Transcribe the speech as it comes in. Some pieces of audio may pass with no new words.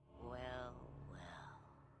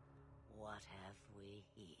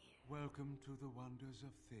Welcome to the Wonders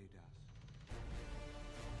of Thedas.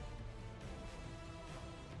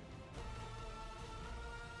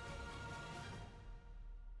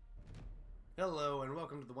 Hello, and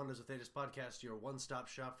welcome to the Wonders of Thedas podcast, your one-stop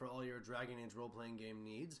shop for all your Dragon Age role-playing game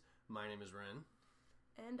needs. My name is Ren.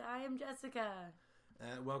 And I am Jessica.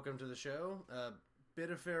 Welcome to the show.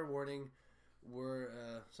 Bit of fair warning, we're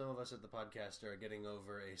some of us at the podcast are getting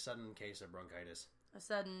over a sudden case of bronchitis. A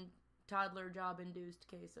sudden toddler job-induced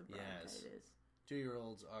case of bronchitis. Yes.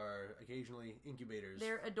 2-year-olds are occasionally incubators.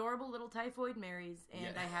 They're adorable little typhoid Marys,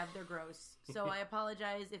 and I have their gross. So I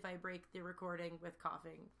apologize if I break the recording with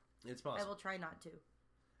coughing. It's possible. I will try not to.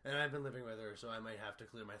 And I've been living with her, so I might have to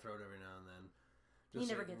clear my throat every now and then. You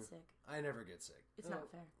never get sick. I never get sick. It's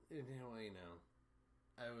not fair. You know,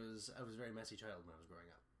 I was a very messy child when I was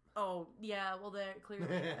growing up. Oh, yeah, well, they're clearly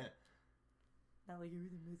not like you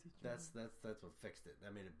were the messy child. That's what fixed it.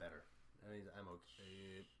 That made it better. I mean, I'm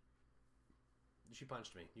okay. She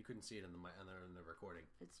punched me. You couldn't see it in the recording.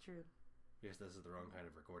 It's true. Because this is the wrong kind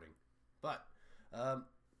of recording. But,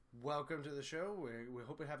 welcome to the show. We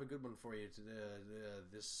hope we have a good one for you today.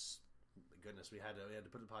 Goodness, we had to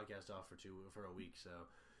put the podcast off for a week. So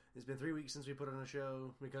it's been 3 weeks since we put on a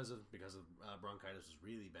show because of bronchitis was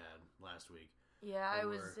really bad last week. Yeah, I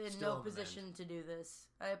was in no position to do this.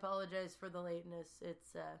 I apologize for the lateness.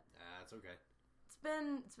 It's okay.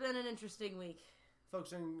 It's been an interesting week.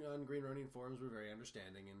 Folks on Green Ronin forums were very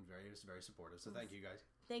understanding and very, very supportive. So thank you guys.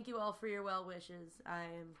 Thank you all for your well wishes. I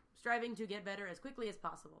am striving to get better as quickly as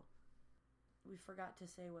possible. We forgot to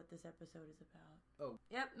say what this episode is about. Oh.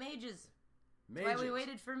 Yep, mages. Mages. That's why we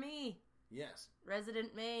waited for me. Yes.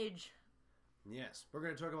 Resident mage. Yes. We're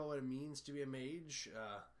going to talk about what it means to be a mage,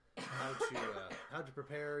 how to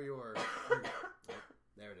prepare your... Oh,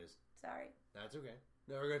 there it is. Sorry. That's okay.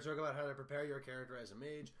 Now we're going to talk about how to prepare your character as a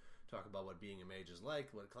mage, talk about what being a mage is like,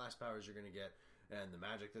 what class powers you're going to get, and the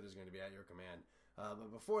magic that is going to be at your command.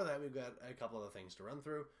 But before that, we've got a couple other things to run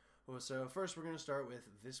through. So first, we're going to start with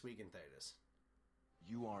This Week in Thedas.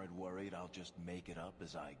 You aren't worried I'll just make it up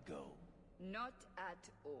as I go? Not at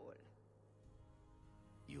all.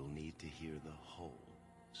 You'll need to hear the whole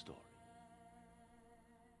story.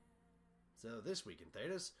 So this week in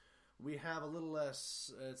Thedas, we have a little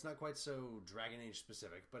less, it's not quite so Dragon Age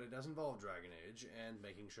specific, but it does involve Dragon Age, and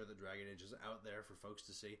making sure that Dragon Age is out there for folks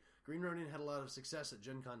to see. Green Ronin had a lot of success at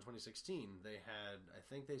Gen Con 2016. They had, I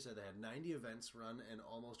think they said they had 90 events run, and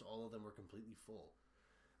almost all of them were completely full.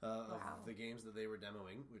 Wow. Of the games that they were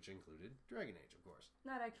demoing, which included Dragon Age, of course.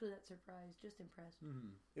 Not actually that surprised, just impressed.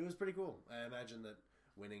 Mm-hmm. It was pretty cool. I imagine that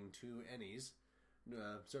winning 2 Ennies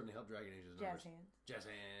certainly helped Dragon Age's numbers. Jazz hands. Jazz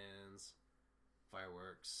hands.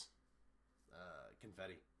 Fireworks.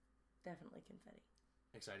 Confetti. Definitely confetti.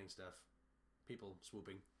 Exciting stuff. People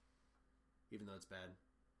swooping. Even though it's bad.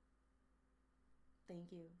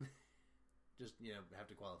 Thank you. Just, have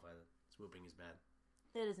to qualify that swooping is bad.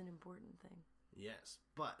 It is an important thing. Yes.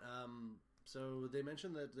 But, so they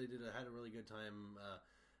mentioned that they had a really good time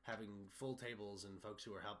having full tables and folks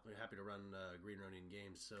who are happy to run Green Ronin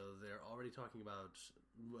games. So they're already talking about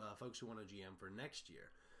folks who want a GM for next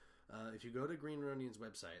year. If you go to Green Ronin's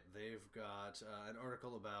website, they've got an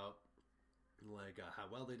article about how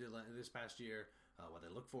well they did this past year, what they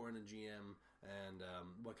look for in a GM, and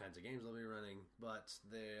what kinds of games they'll be running. But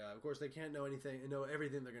they, of course, they can't know everything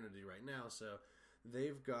they're going to do right now. So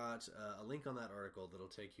they've got a link on that article that'll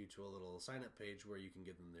take you to a little sign-up page where you can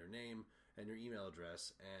give them their name and your email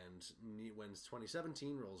address. And when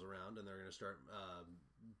 2017 rolls around and they're going to start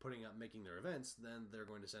making their events, then they're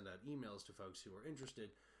going to send out emails to folks who are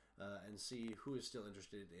interested. And see who is still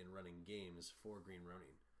interested in running games for Green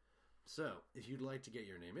Ronin. So, if you'd like to get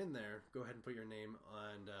your name in there, go ahead and put your name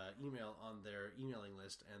and email on their emailing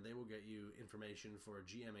list, and they will get you information for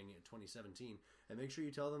GMing in 2017. And make sure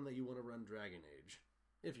you tell them that you want to run Dragon Age.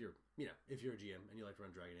 If you're a GM and you like to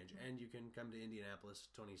run Dragon Age. And you can come to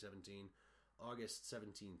Indianapolis 2017, August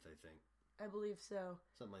 17th, I think. I believe so.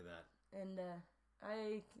 Something like that. And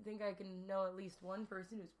I think I can know at least one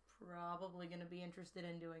person who's probably going to be interested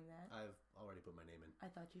in doing that. I've already put my name in.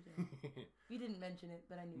 I thought you did. You didn't mention it,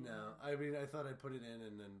 but I knew. No, I mean, I thought I'd put it in,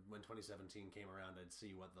 and then when 2017 came around, I'd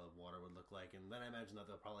see what the water would look like, and then I imagine that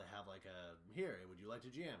they'll probably have here, would you like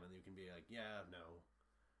to GM? And you can be like, yeah, no.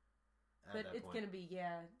 But it's going to be,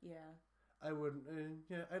 yeah. I would,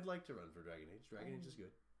 I'd like to run for Dragon Age. Dragon Age is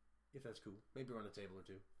good, if that's cool. Maybe run a table or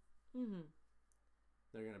two. Mm-hmm.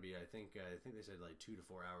 They're going to be, I think they said 2 to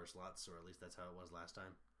 4 hour slots, or at least that's how it was last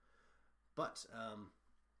time. But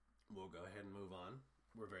we'll go ahead and move on.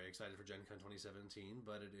 We're very excited for Gen Con 2017,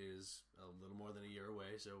 but it is a little more than a year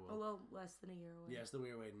away. So a little less than a year away. Yes, the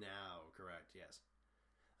year away now, correct, yes.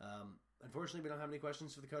 Unfortunately, we don't have any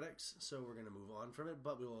questions for the Codex, so we're going to move on from it,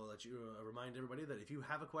 but we will let you remind everybody that if you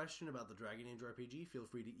have a question about the Dragon Age RPG, feel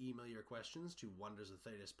free to email your questions to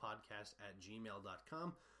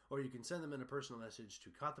wondersofthedaspodcast@gmail.com, or you can send them in a personal message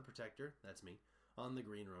to Kot the Protector, that's me, on the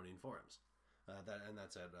Green Ronin forums.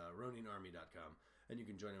 That's at roninarmy.com. And you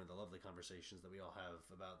can join in with the lovely conversations that we all have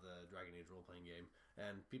about the Dragon Age role-playing game.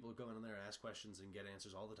 And people go in there and ask questions and get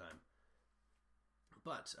answers all the time.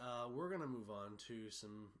 But we're going to move on to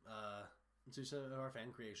some of our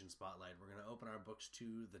fan creation spotlight. We're going to open our books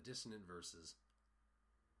to the Dissonant Verses.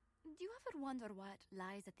 Do you ever wonder what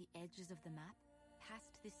lies at the edges of the map,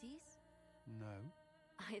 past the seas? No.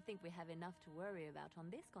 I think we have enough to worry about on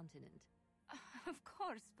this continent. Of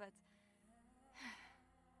course, but...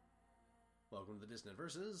 Welcome to the Dissonant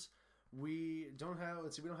Verses. We don't have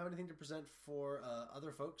anything to present for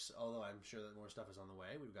other folks, although I'm sure that more stuff is on the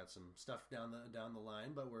way. We've got some stuff down the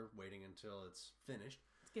line, but we're waiting until it's finished.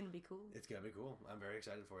 It's gonna be cool. It's gonna be cool. I'm very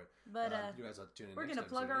excited for it. But you guys have to tune in. We're next gonna time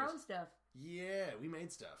plug to see our what it own is. stuff. Yeah, we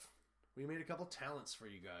made stuff. We made a couple talents for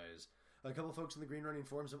you guys. A couple folks in the Green Running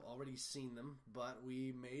forums have already seen them, but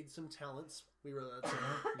we made some talents. We wrote out some...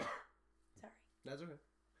 Sorry. That's okay.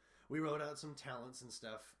 We wrote out some talents and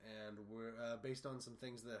stuff, and we're based on some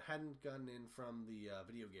things that hadn't gotten in from the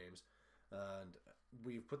video games. And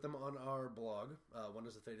we've put them on our blog,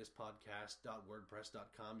 Wonders of Thedas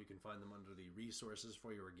podcast.wordpress.com. You can find them under the resources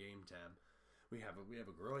for your game tab. We have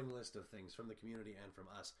a growing list of things from the community and from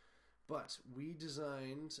us. But we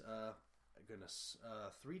designed,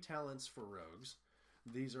 3 talents for rogues.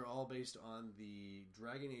 These are all based on the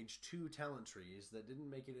Dragon Age 2 talent trees that didn't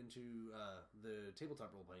make it into the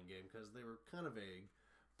tabletop role-playing game because they were kind of vague.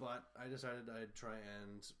 But I decided I'd try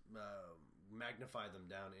and magnify them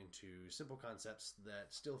down into simple concepts that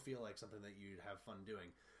still feel like something that you'd have fun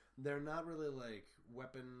doing. They're not really like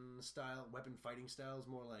weapon fighting styles,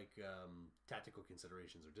 more like tactical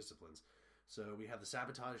considerations or disciplines. So we have the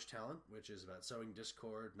Sabotage talent, which is about sowing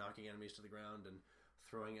discord, knocking enemies to the ground, and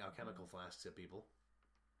throwing alchemical flasks at people.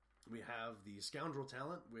 We have the Scoundrel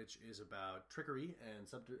talent, which is about trickery and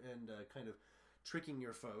kind of tricking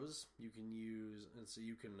your foes. You can use, and so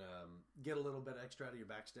you can get a little bit extra out of your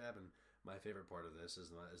backstab. And my favorite part of this is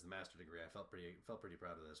the Master degree. I felt pretty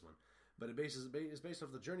proud of this one. But it's based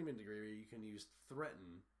off the Journeyman degree, where you can use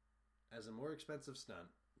Threaten as a more expensive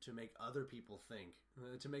stunt to make other people think,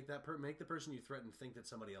 to make the person you threaten think that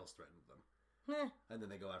somebody else threatened them, and then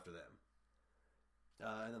they go after them.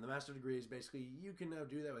 And then the Master degree is basically you can now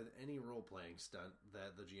do that with any role-playing stunt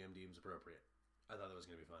that the GM deems appropriate. I thought that was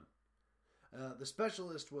going to be fun. The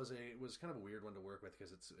Specialist was kind of a weird one to work with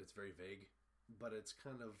because it's very vague, but it's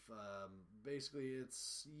kind of basically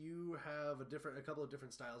you have a couple of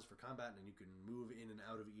different styles for combat, and you can move in and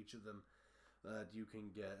out of each of them. You can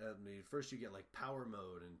get first you get like power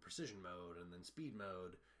mode and precision mode, and then speed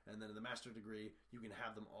mode, and then in the Master degree you can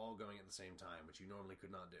have them all going at the same time, which you normally could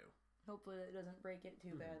not do. Hopefully it doesn't break it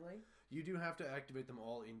too badly. You do have to activate them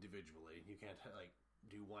all individually. You can't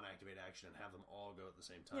do one activate action and have them all go at the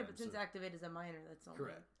same time. Yeah, but since activate is a minor, that's only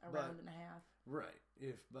correct. a round and a half. Right.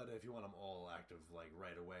 If you want them all active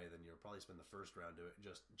right away, then you'll probably spend the first round doing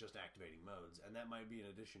just activating modes, and that might be in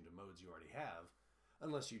addition to modes you already have,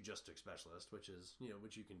 unless you just took Specialist, which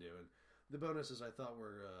you can do. And the bonuses I thought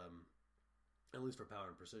were, at least for power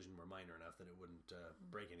and precision, were minor enough that it wouldn't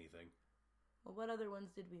break anything. Well, what other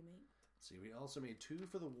ones did we make? See, we also made 2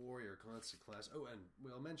 for the Warrior class. Oh, and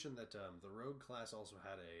we'll mention that the Rogue class also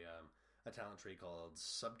had a talent tree called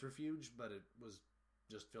Subterfuge, but it was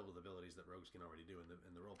just filled with abilities that rogues can already do in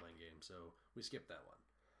the role-playing game, so we skipped that one.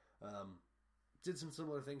 Did some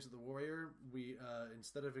similar things with the Warrior. We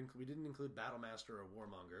we didn't include Battlemaster or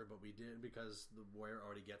Warmonger, but we did because the Warrior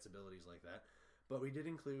already gets abilities like that. But we did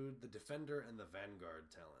include the Defender and the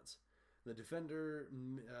Vanguard talents. The Defender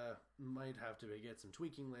might have to get some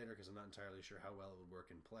tweaking later because I'm not entirely sure how well it would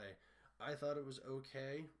work in play. I thought it was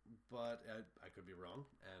okay, but I could be wrong.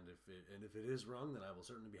 And if it is wrong, then I will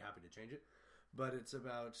certainly be happy to change it. But it's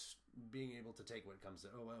about being able to take what comes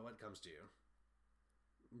to you.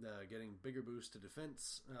 Getting bigger boost to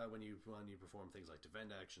defense when you perform things like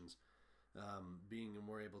defend actions. Being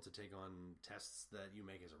more able to take on tests that you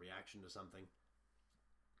make as a reaction to something.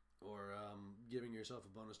 Or giving yourself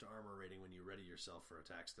a bonus to armor rating when you ready yourself for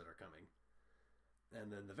attacks that are coming.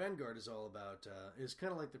 And then the Vanguard is all about, is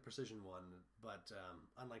kind of like the Precision one, but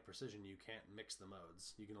unlike Precision, you can't mix the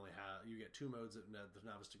modes. You get 2 modes at the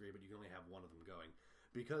Novice degree, but you can only have one of them going,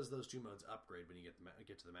 because those 2 modes upgrade when you get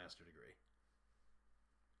to the Master degree.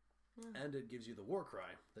 And it gives you the War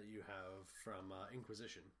Cry that you have from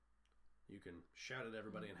Inquisition. You can shout at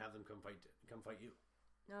everybody and have them come fight you.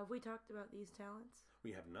 Now, have we talked about these talents?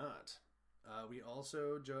 We have not. We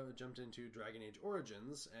also jumped into Dragon Age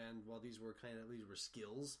Origins, and while these were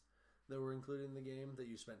skills that were included in the game that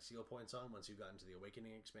you spent skill points on once you got into the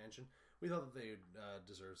Awakening expansion, we thought that they would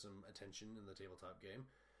deserve some attention in the tabletop game.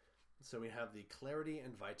 So we have the Clarity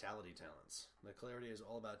and Vitality talents. The Clarity is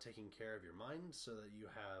all about taking care of your mind so that you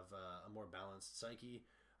have a more balanced psyche,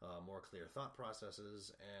 more clear thought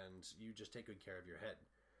processes, and you just take good care of your head.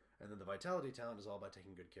 And then the Vitality talent is all about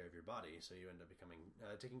taking good care of your body, so you end up becoming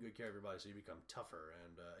taking good care of your body, so you become tougher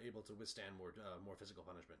and able to withstand more physical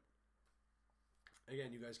punishment.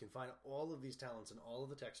 Again, you guys can find all of these talents and all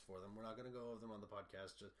of the text for them. We're not going to go over them on the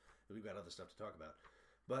podcast. We've got other stuff to talk about.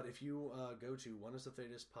 But if you go to Wonders of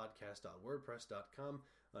Thedas podcast.wordpress.com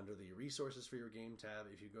under the resources for your game tab,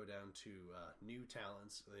 if you go down to new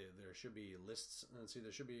talents, there should be lists.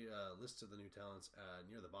 There should be lists of the new talents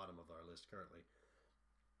near the bottom of our list currently.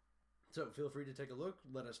 So feel free to take a look.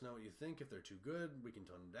 Let us know what you think. If they're too good, we can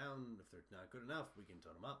tone them down. If they're not good enough, we can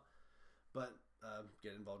tone them up. But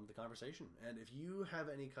get involved in the conversation. And if you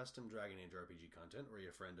have any custom Dragon Age RPG content, or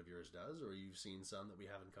a friend of yours does, or you've seen some that we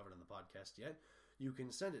haven't covered on the podcast yet, you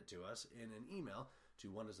can send it to us in an email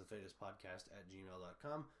to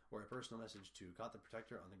wondersofthedaspodcast@gmail.com or a personal message to Caught the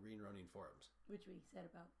Protector on the Green Ronin forums. Which we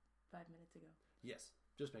said about 5 minutes ago. Yes.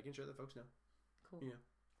 Just making sure that folks know. Cool. Yeah.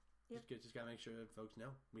 Yep. Just got to make sure that folks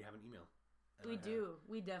know we have an email. And We do.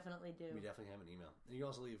 We definitely do. We definitely have an email. And you can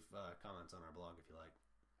also leave comments on our blog if you like.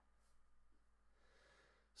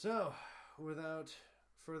 So, without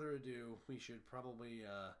further ado, we should probably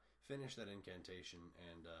finish that incantation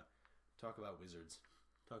and talk about wizards.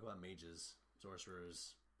 Talk about mages,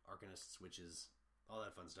 sorcerers, arcanists, witches, all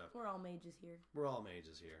that fun stuff. We're all mages here. We're all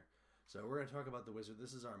mages here. So we're going to talk about the wizard.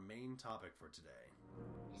 This is our main topic for today.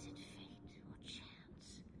 Is it fate or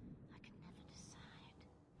chance? I can never decide.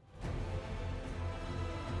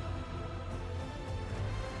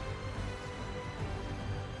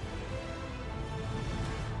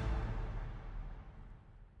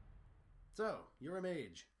 So, you're a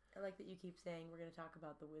mage. I like that you keep saying we're going to talk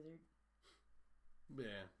about the wizard.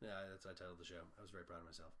 Yeah, that's I titled the show. I was very proud of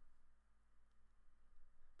myself.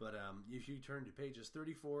 But if you turn to pages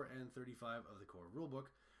 34 and 35 of the core rulebook,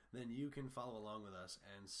 then you can follow along with us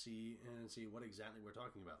and see what exactly we're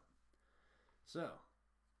talking about. So,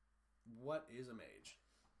 what is a mage?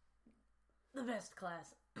 The best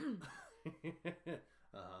class.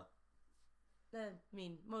 Uh-huh. I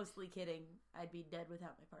mean, mostly kidding. I'd be dead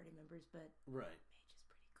without my party members, but Right. mage is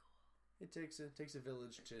pretty cool. It takes a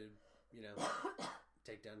village to,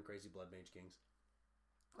 take down crazy blood mage kings.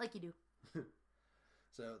 Like you do.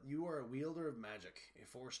 So, you are a wielder of magic, a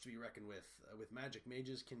force to be reckoned with. With magic,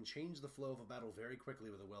 mages can change the flow of a battle very quickly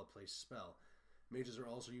with a well-placed spell. Mages are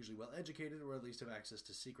also usually well-educated, or at least have access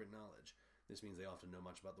to secret knowledge. This means they often know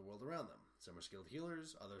much about the world around them. Some are skilled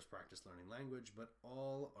healers, others practice learning language, but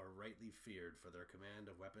all are rightly feared for their command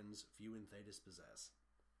of weapons few in Thedas possess.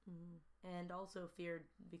 Mm-hmm. And also feared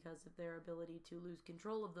because of their ability to lose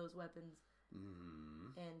control of those weapons,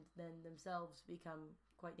 and then themselves become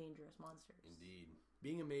quite dangerous monsters. Indeed.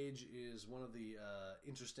 Being a mage is one of the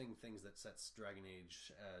interesting things that sets Dragon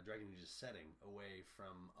Age's setting away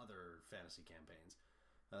from other fantasy campaigns.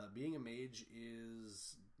 Being a mage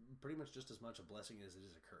is pretty much just as much a blessing as it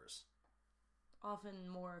is a curse. Often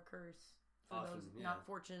more a curse for those not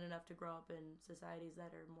fortunate enough to grow up in societies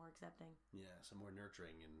that are more accepting. Yeah, some more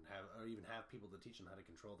nurturing and even have people to teach them how to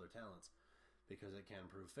control their talents, because it can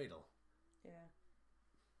prove fatal. Yeah.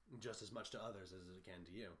 Just as much to others as it can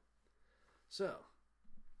to you. So,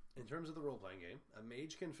 in terms of the role-playing game, a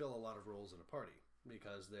mage can fill a lot of roles in a party,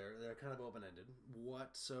 because they're kind of open-ended.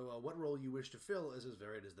 What role you wish to fill is as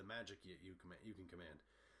varied as the magic you can command.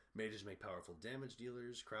 Mages make powerful damage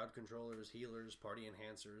dealers, crowd controllers, healers, party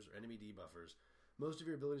enhancers, or enemy debuffers. Most of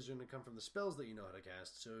your abilities are going to come from the spells that you know how to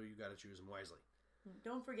cast, so you got to choose them wisely.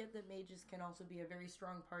 Don't forget that mages can also be a very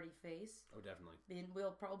strong party face. Oh, definitely. And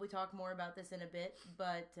we'll probably talk more about this in a bit,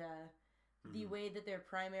 but the way that their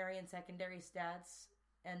primary and secondary stats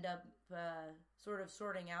end up sort of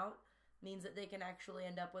sorting out means that they can actually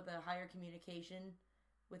end up with a higher communication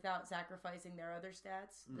without sacrificing their other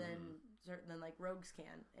stats than like rogues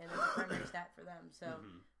can, and it's a primary stat for them. So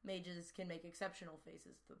mages can make exceptional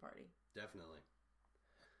faces to the party. Definitely.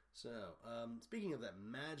 So, speaking of that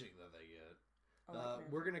magic that they get,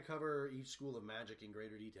 Magic. we're going to cover each school of magic in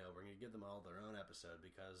greater detail. We're going to give them all their own episode,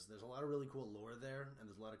 because there's a lot of really cool lore there,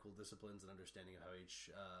 and there's a lot of cool disciplines and understanding of how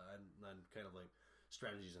each, and kind of like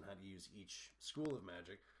strategies on how to use each school of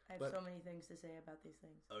magic. I have so many things to say about these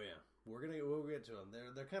things. Oh yeah, we'll get to them.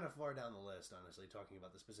 They're kind of far down the list, honestly, talking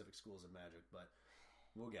about the specific schools of magic, but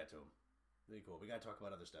we'll get to them. Really cool. We got to talk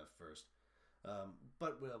about other stuff first.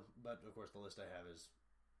 But of course, the list I have is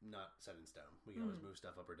not set in stone. We can always move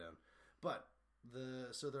stuff up or down. But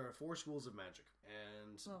so there are 4 schools of magic,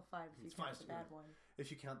 and 5 if you count the bad one. If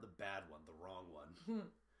you count the bad one, the wrong one.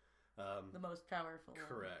 The most powerful one.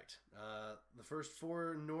 Correct. The first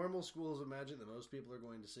 4 normal schools of magic that most people are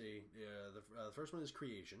going to see. The first one is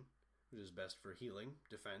creation, which is best for healing,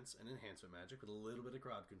 defense, and enhancement magic, with a little bit of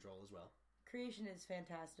crowd control as well. Creation is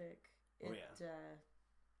fantastic.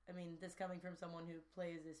 I mean, this coming from someone who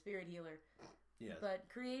plays a spirit healer. Yes. But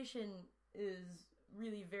creation is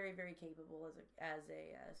really very, very capable as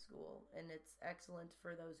a school, and it's excellent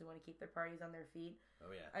for those who want to keep their parties on their feet.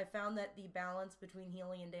 Oh yeah. I found that the balance between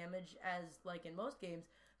healing and damage, as like in most games,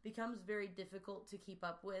 becomes very difficult to keep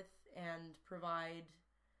up with and provide,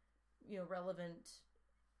 relevant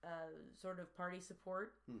sort of party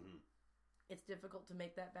support. Mm-hmm. It's difficult to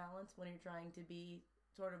make that balance when you're trying to be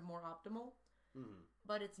sort of more optimal. Mm-hmm.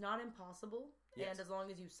 But it's not impossible, yes. And as long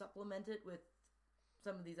as you supplement it with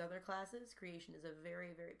some of these other classes, creation is a very,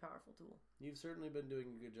 very powerful tool. You've certainly been doing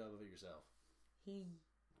a good job of it yourself.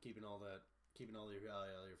 Keeping all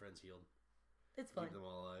your friends healed. It's fun. Keep them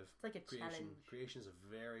all alive. It's like a challenge. Creation is a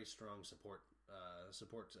very strong support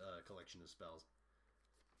collection of spells.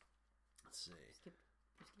 Let's see. Skip.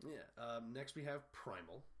 Yeah. Next we have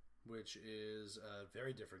Primal, which is a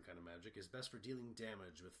very different kind of magic. Is best for dealing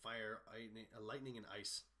damage with fire, lightning, and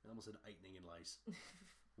ice. I almost said lightning and lice.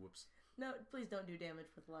 Whoops. No, please don't do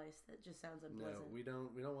damage with lice. That just sounds unpleasant. No, we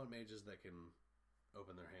don't want mages that can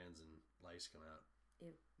open their hands and lice come out.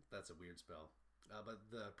 Ew. That's a weird spell. But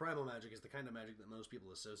the primal magic is the kind of magic that most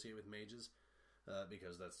people associate with mages,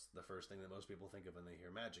 because that's the first thing that most people think of when they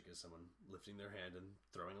hear magic, is someone lifting their hand and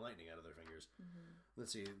throwing lightning out of their fingers. Mm-hmm.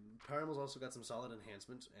 Let's see. Primal's also got some solid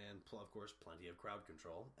enhancement and, of course, plenty of crowd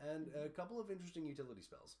control and a couple of interesting utility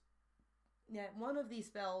spells. Yeah, one of these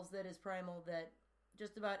spells that is primal that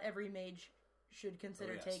just about every mage should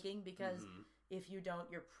consider taking, because if you don't,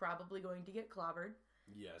 you're probably going to get clobbered.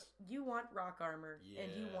 Yes. You want rock armor,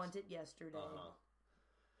 and you want it yesterday. Uh-huh.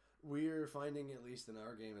 We're finding, at least in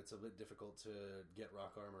our game, it's a bit difficult to get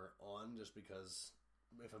rock armor on, just because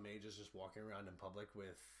if a mage is just walking around in public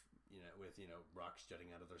with rocks jutting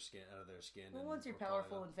out of their skin. Well, once you're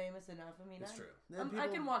powerful and famous enough, I mean, it's true. I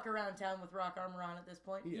can walk around town with rock armor on at this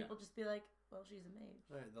point. And yeah. People just be like, "Well, she's a mage."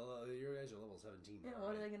 All right, your guys are level 17 now. Yeah,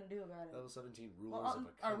 what are they going to do about it? Level 17 rulers of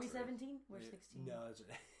a country. Are we 17? We're 16. No,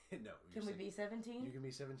 no. Can we be 17? You can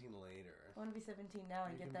be 17 later. I want to be 17 now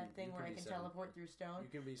and get that thing where I can teleport through stone. You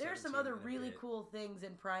can be. There are some other really cool things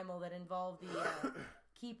in Primal that involve the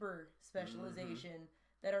keeper specialization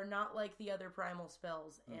that are not like the other Primal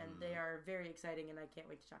spells, and they are very exciting, and I can't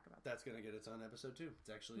wait to talk about that. That's going to get its own episode too.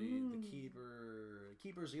 It's actually the keeper.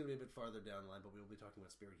 Keeper's going to be a bit farther down the line, but we will be talking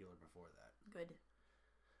about Spirit Healer before that. Good.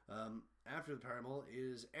 After the Primal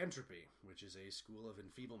is Entropy, which is a school of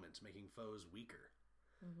enfeeblement, making foes weaker.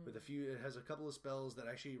 With it has a couple of spells that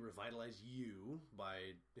actually revitalize you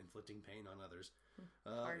by inflicting pain on others.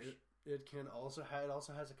 Harsh. It also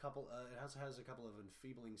has a couple of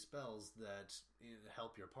enfeebling spells that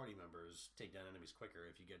help your party members take down enemies quicker.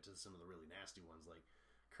 If you get to some of the really nasty ones like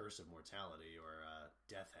Curse of Mortality or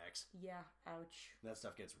Death Hex. Yeah, ouch. That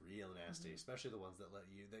stuff gets real nasty, especially the ones that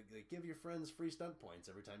they give your friends free stunt points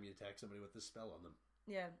every time you attack somebody with this spell on them.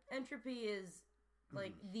 Yeah, Entropy is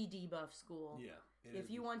like the debuff school. Yeah.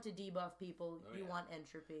 If you want to debuff people, you want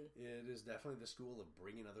Entropy. It is definitely the school of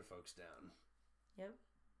bringing other folks down. Yep.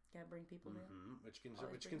 Gotta bring people down. Which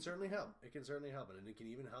can certainly help. It can certainly help, and it can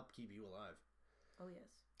even help keep you alive. Oh,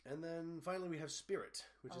 yes. And then finally we have Spirit,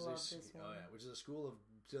 which is a school of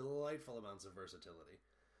delightful amounts of versatility.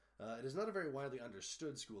 It is not a very widely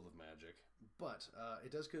understood school of magic, but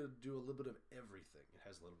it does do a little bit of everything. It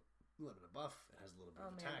has a little bit of buff. It has a little bit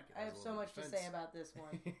of attack. I have so much to say about this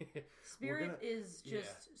one. Spirit is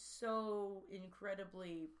just so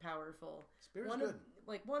incredibly powerful. Spirit's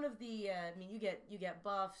good. One of the, you get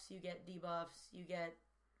buffs, you get debuffs, you get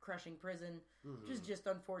crushing prison, which is just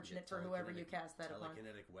unfortunate for whoever you cast that upon.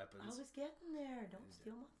 Telekinetic weapons. I was getting there. Don't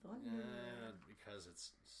steal my thunder. Because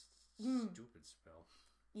it's stupid spell.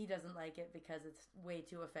 He doesn't like it because it's way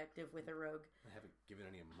too effective with a rogue. I haven't given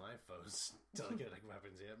any of my foes telekinetic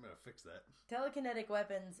weapons yet. I'm going to fix that. Telekinetic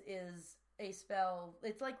weapons is a spell.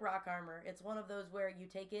 It's like rock armor. It's one of those where you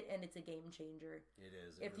take it and it's a game changer. It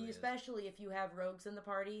is. Especially if you have rogues in the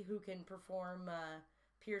party who can perform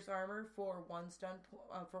pierce armor for one stun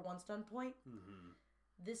point.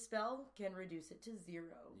 This spell can reduce it to 0.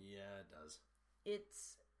 Yeah, it does.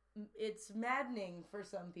 It's it's maddening for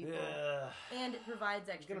some people. Yeah. And it provides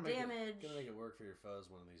extra damage. Gonna make it work for your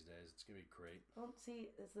foes one of these days. It's gonna be great. Well,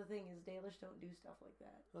 see, that's the thing, is Dalish don't do stuff like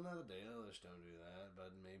that. Well, not the Dalish don't do that,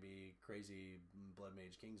 but maybe crazy Blood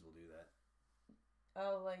Mage Kings will do that.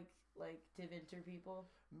 Oh, like Tevinter people?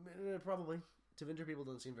 Probably. Tevinter people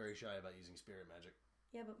don't seem very shy about using spirit magic.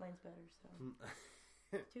 Yeah, but mine's better, so...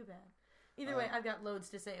 Too bad. Either way, I've got loads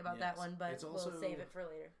to say about that one, but we'll save it for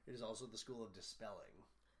later. It is also the school of dispelling.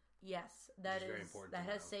 Yes, that is very important. That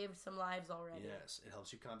has saved some lives already. Yes, it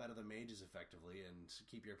helps you combat other mages effectively and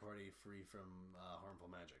keep your party free from harmful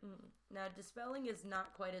magic. Now, dispelling is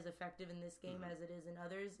not quite as effective in this game as it is in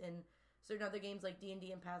others. In certain other games like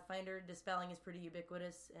D&D and Pathfinder, dispelling is pretty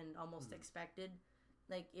ubiquitous and almost expected.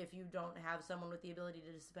 Like, if you don't have someone with the ability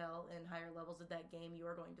to dispel in higher levels of that game, you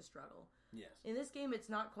are going to struggle. Yes. In this game, it's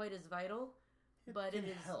not quite as vital, but it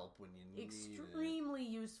is help when you need extremely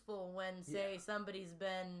useful when, say, somebody's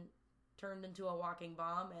been turned into a walking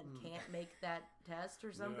bomb and can't make that test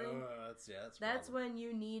or something. That's when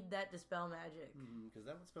you need that dispel magic. Because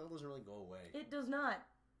that spell doesn't really go away. It does not.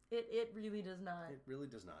 It really does not. It really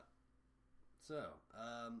does not. So,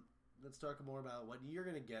 let's talk more about what you're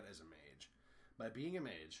going to get as a mage. By being a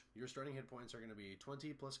mage, your starting hit points are going to be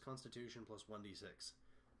 20 plus Constitution plus 1d6,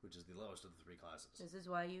 which is the lowest of the three classes. This is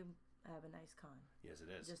why you have a nice con. Yes, it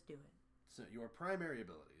is. Just do it. So your primary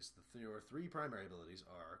abilities, your three primary abilities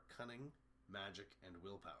are Cunning, Magic, and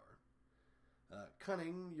Willpower.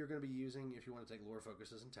 Cunning, you're going to be using if you want to take lore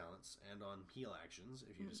focuses and talents, and on heal actions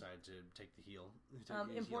if you decide to take the heal.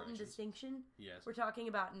 Important distinction. Yes. We're talking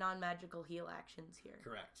about non-magical heal actions here.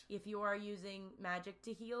 Correct. If you are using magic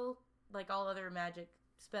to heal, like all other magic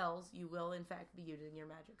spells, you will in fact be using your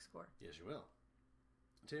magic score. Yes, you will.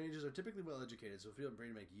 Teenagers are typically well educated, so feel free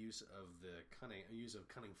to make use of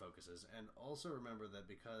cunning focuses, and also remember that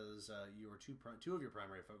because your two of your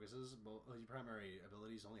primary focuses, your primary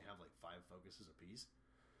abilities only have like 5 focuses apiece,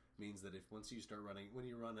 means that when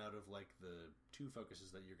you run out of like the 2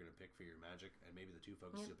 focuses that you're going to pick for your magic, and maybe the 2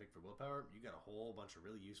 focuses you'll pick for willpower, you got a whole bunch of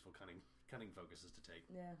really useful cunning focuses to take.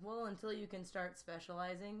 Yeah, well, until you can start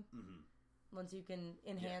specializing. Once you can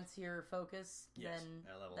enhance your focus, then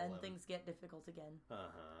things get difficult again.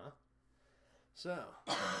 So,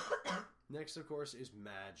 next, of course, is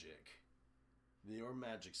magic. Your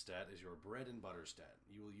magic stat is your bread and butter stat.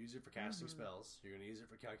 You will use it for casting spells. You're going to use it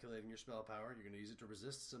for calculating your spell power. You're going to use it to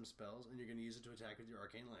resist some spells, and you're going to use it to attack with your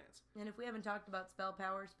arcane lance. And if we haven't talked about spell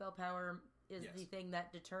power is the thing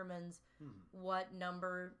that determines what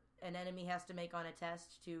number an enemy has to make on a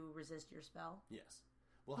test to resist your spell. Yes.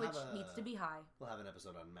 Which needs to be high. We'll have an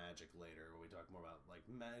episode on magic later where we talk more about, like,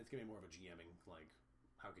 it's going to be more of a GMing, like,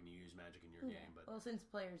 how can you use magic in your game. But well, since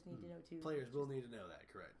players need to know, too. Players will need to know that,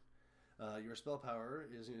 correct. Your spell power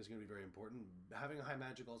is going to be very important. Having a high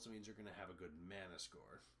magic also means you're going to have a good mana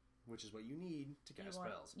score, which is what you need to cast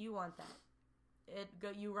spells. You want that.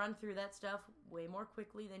 You run through that stuff way more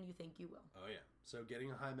quickly than you think you will. Oh, yeah. So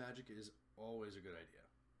getting a high magic is always a good idea.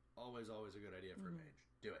 Always a good idea for a mage.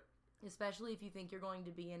 Do it. Especially if you think you're going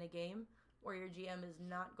to be in a game where your GM is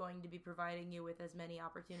not going to be providing you with as many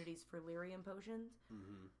opportunities for lyrium potions.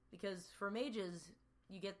 Because for mages,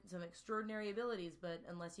 you get some extraordinary abilities, but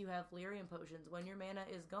unless you have lyrium potions, when your mana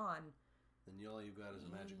is gone... then all you've got is a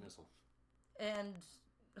magic missile. And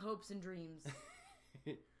hopes and dreams.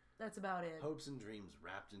 That's about it. Hopes and dreams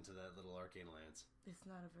wrapped into that little arcane lance. It's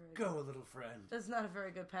not a very Go, little friend. That's not a very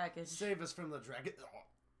good package. Save us from the dragon.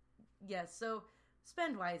 Yes, so...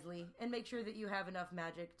 spend wisely, and make sure that you have enough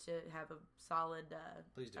magic to have a solid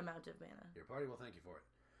amount of mana. Your party will thank you for it.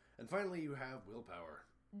 And finally, you have willpower.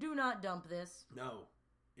 Do not dump this. No,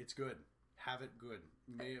 it's good. Have it good.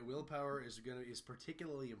 Willpower is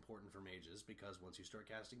particularly important for mages, because once you start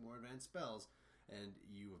casting more advanced spells, and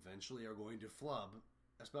you eventually are going to flub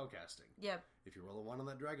a spell casting. Yep. If you roll a 1 on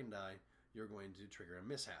that dragon die, you're going to trigger a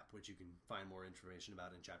mishap, which you can find more information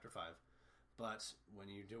about in Chapter 5. But when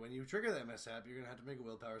you trigger that mishap, you're going to have to make a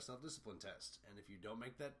willpower self-discipline test. And if you don't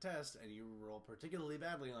make that test, and you roll particularly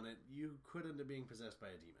badly on it, you could end up being possessed by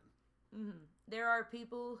a demon. There are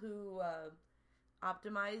people who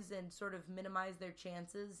optimize and sort of minimize their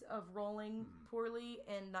chances of rolling poorly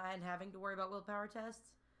and not having to worry about willpower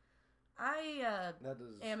tests. I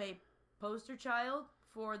am a poster child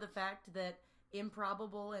for the fact that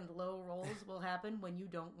improbable and low rolls will happen when you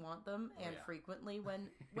don't want them, and frequently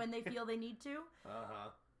when they feel they need to.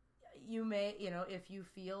 You may, if you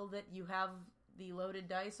feel that you have the loaded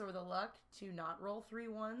dice or the luck to not roll 3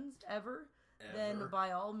 1s ever, then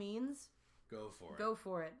by all means, go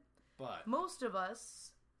for it. But most of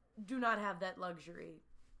us do not have that luxury.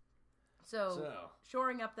 So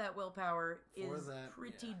shoring up that willpower is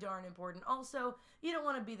pretty darn important. Also, you don't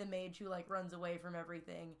want to be the mage who like runs away from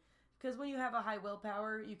everything, because when you have a high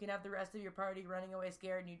willpower, you can have the rest of your party running away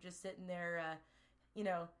scared, and you're just sitting there,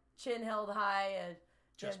 chin held high, and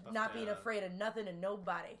not being afraid of nothing and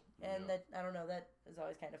nobody. And that, I don't know, that is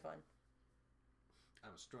always kind of fun.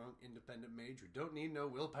 I'm a strong, independent mage who don't need no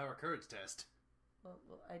willpower courage test. Well,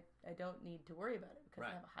 I don't need to worry about it because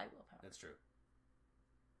I have a high willpower. That's true.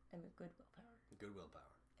 And a good willpower. Good willpower.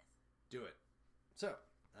 Yes. Do it. So,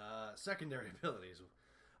 secondary abilities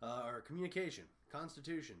are communication,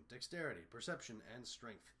 constitution, dexterity, perception, and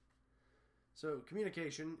strength. So,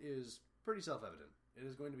 communication is pretty self-evident. It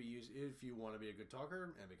is going to be used if you want to be a good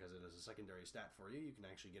talker, and because it is a secondary stat for you, you can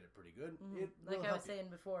actually get it pretty good. Mm-hmm. Like I was saying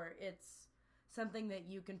before, it's something that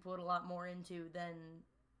you can put a lot more into than,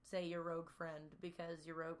 say, your rogue friend, because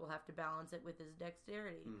your rogue will have to balance it with his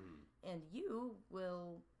dexterity. Mm-hmm. And you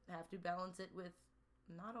will have to balance it with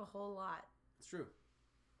not a whole lot. It's true.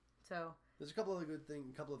 So there's a couple of the good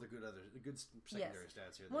secondary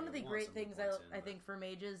stats here. One of the great things I think for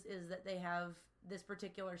mages is that they have this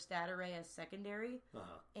particular stat array as secondary,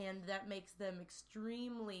 and that makes them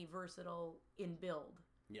extremely versatile in build.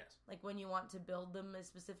 Yes. Like when you want to build them a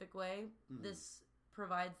specific way, this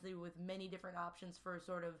provides you with many different options for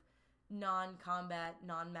sort of non-combat,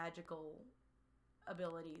 non-magical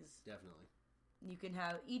abilities. Definitely. You can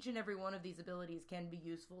have each and every one of these abilities can be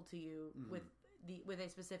useful to you with a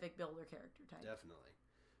specific build or character type. Definitely.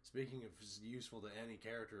 Speaking of useful to any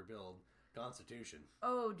character build, Constitution.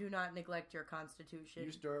 Oh, do not neglect your Constitution.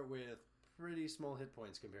 You start with pretty small hit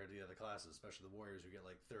points compared to the other classes, especially the warriors who get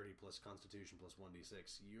like 30 plus Constitution plus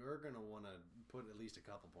 1d6. You're going to want to put at least a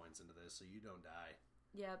couple points into this so you don't die.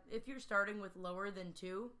 Yeah, if you're starting with lower than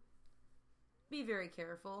 2, be very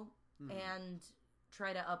careful and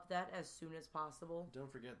try to up that as soon as possible. Don't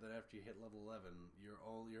forget that after you hit level 11,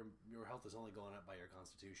 your health is only going up by your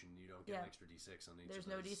Constitution. You don't get an extra d6 on each. There's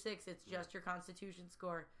no d6. It's just your Constitution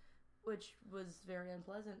score, which was very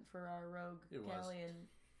unpleasant for our rogue Callian.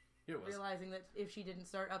 It was. Realizing that if she didn't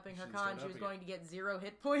start upping her con, she was going to get 0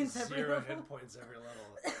 hit points every level. 0 hit points every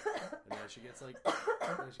level. And now she gets like 2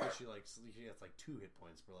 hit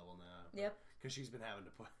points per level now. Yep. Because she's been having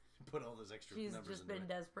to put all those extra numbers in there. She's just been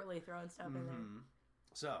desperately throwing stuff in there.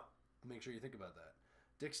 So, make sure you think about that.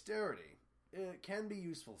 Dexterity. It can be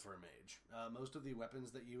useful for a mage. Most of the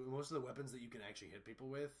weapons that you can actually hit people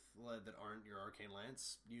with that aren't your arcane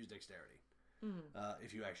lance use dexterity.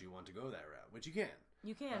 If you actually want to go that route, which you can.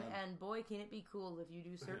 You can, and boy, can it be cool if you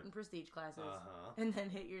do certain prestige classes and then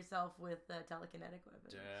hit yourself with telekinetic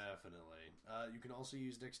weapons. Definitely. You can also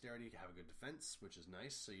use dexterity to have a good defense, which is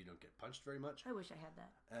nice, so you don't get punched very much. I wish I had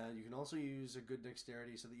that. You can also use a good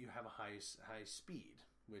dexterity so that you have a high speed,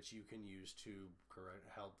 which you can use to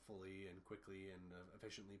helpfully and quickly and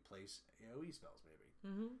efficiently place AoE spells, maybe.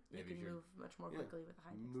 You can move much more quickly with a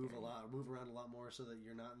high dexterity. Move around a lot more so that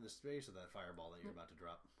you're not in the space of that fireball that you're about to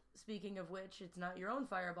drop. Speaking of which, it's not your own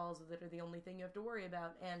fireballs that are the only thing you have to worry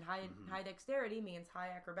about. And high dexterity means high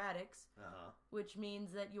acrobatics, which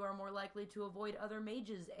means that you are more likely to avoid other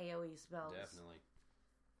mages' AoE spells. Definitely.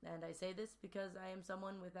 And I say this because I am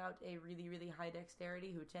someone without a really, really high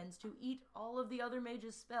dexterity who tends to eat all of the other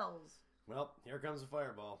mages' spells. Well, here comes a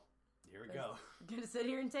fireball. Here we go. I'm going to sit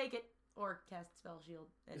here and take it. Or cast Spell Shield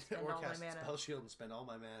and spend all my mana. Or cast Spell Shield and spend all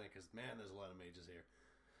my mana, because, man, there's a lot of mages here.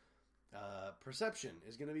 Perception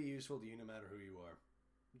is going to be useful to you no matter who you are.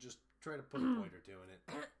 Just try to put a point or two in it.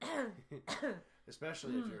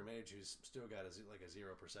 Especially if you're a mage who's still got a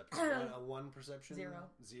 0 perception. A 1 perception? 0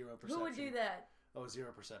 perception. Who would do that? Oh,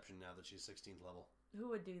 0 perception now that she's 16th level. Who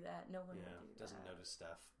would do that? No one would do that. Doesn't notice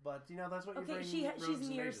stuff. But, that's what you bring she's rogues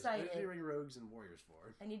nearsighted. That's what you bring rogues and warriors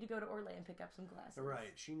for. I need to go to Orlais and pick up some glasses.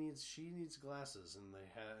 Right. She needs glasses, and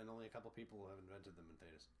and only a couple people have invented them in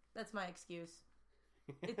Thedas. That's my excuse.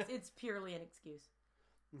 It's purely an excuse.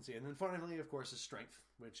 Let's see, and then finally, of course, is strength,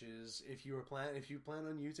 which is if you plan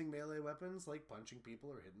on using melee weapons like punching people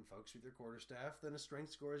or hitting folks with your quarterstaff, then a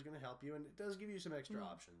strength score is going to help you, and it does give you some extra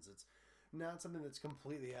options. It's not something that's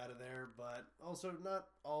completely out of there, but also not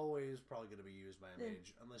always probably going to be used by a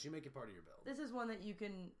mage unless you make it part of your build. This is one that you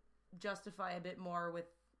can justify a bit more with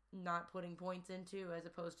not putting points into as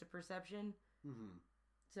opposed to perception.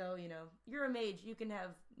 So, you're a mage. You can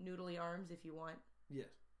have noodly arms if you want. Yes,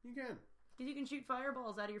 you can. Because you can shoot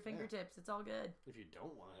fireballs out of your fingertips. It's all good. If you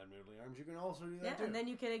don't want to have noodly arms, you can also do that too. And then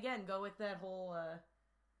you can, again, go with that whole,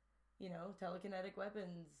 telekinetic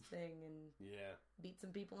weapons thing and beat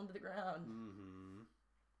some people into the ground.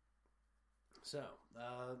 So,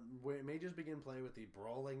 mages begin play with the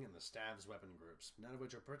brawling and the staves weapon groups, none of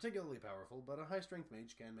which are particularly powerful, but a high-strength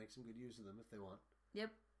mage can make some good use of them if they want.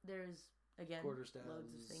 Yep, there's, again, Quarterstaves,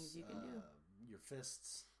 loads of things you can do. Your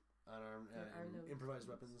fists, unarmed, There are improvised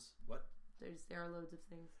things. weapons. What? There are loads of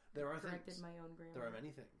things. There are Corrected things. my own grammar. There are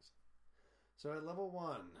many things. So at level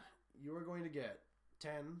 1, you are going to get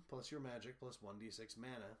 10 plus your magic plus 1d6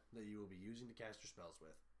 mana that you will be using to cast your spells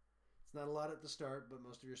with. It's not a lot at the start, but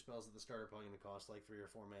most of your spells at the start are probably going to cost like 3 or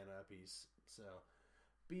 4 mana apiece. So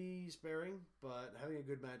be sparing, but having a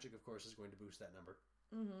good magic, of course, is going to boost that number.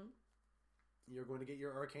 Mm-hmm. You're going to get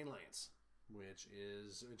your Arcane Lance, which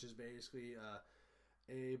is basically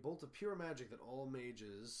a bolt of pure magic that all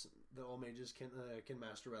mages can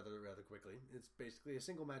master rather quickly. It's basically a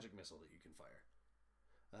single magic missile that you can fire.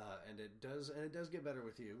 And it does get better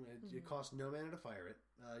with you. It costs no mana to fire it.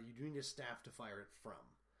 You do need a staff to fire it from.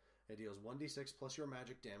 It deals 1d6 plus your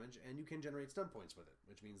magic damage, and you can generate stun points with it,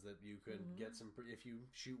 which means that you could get some. If you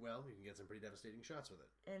shoot well, you can get some pretty devastating shots with it.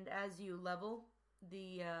 And as you level,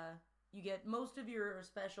 you get most of your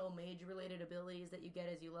special mage-related abilities that you get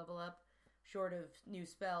as you level up, short of new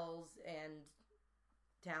spells and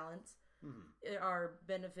talents, are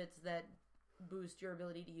benefits that boost your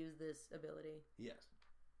ability to use this ability. Yes.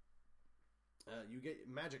 You get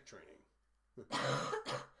magic training.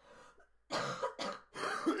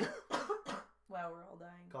 Wow, we're all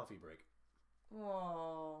dying. Coffee break.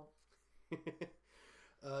 Whoa.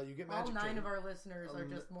 You get All magic 9 training. of our listeners are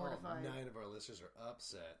just mortified. 9 of our listeners are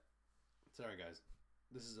upset. Sorry, guys.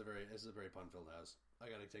 This is a very pun-filled house. I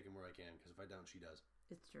gotta take him where I can, because if I don't, she does.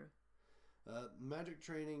 It's true. Magic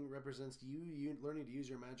training represents you learning to use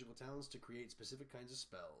your magical talents to create specific kinds of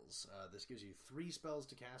spells. This gives you 3 spells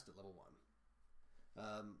to cast at level 1.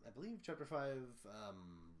 I believe Chapter 5,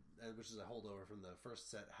 which is a holdover from the first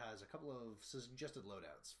set, has a couple of suggested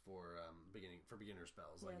loadouts for beginner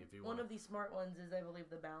spells. Yeah, like if you one of these smart ones is, I believe,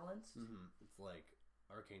 the balanced. it's like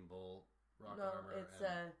Arcane Bolt, Rock No, Armor. it's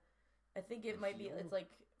and I think it might be. Heal? It's like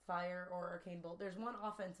Fire or Arcane Bolt. There's one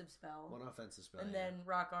offensive spell. one offensive spell, and yeah. then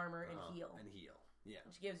Rock Armor and Heal. And heal, yeah.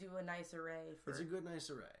 Which gives you a nice array for... It's a good, nice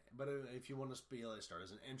array. But if you want to start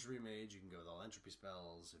as an entry mage, you can go with all entropy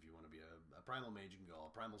spells. If you want to be a primal mage, you can go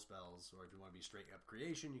all primal spells. Or if you want to be straight up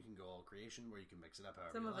creation, you can go all creation, where you can mix it up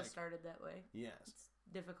however Some you of like. us started that way. Yes. It's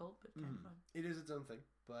difficult, but kind of fun. It is its own thing.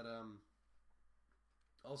 But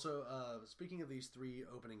also, speaking of these 3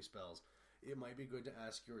 opening spells, it might be good to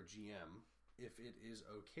ask your GM if it is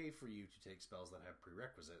okay for you to take spells that have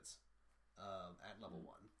prerequisites at level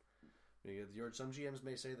 1. Because some GMs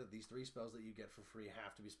may say that these 3 spells that you get for free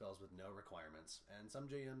have to be spells with no requirements, and some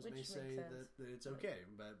GMs may say that it's okay.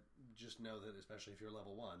 But just know that, especially if you're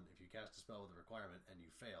level 1, if you cast a spell with a requirement and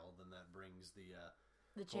you fail, then that brings the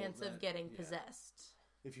chance of getting possessed.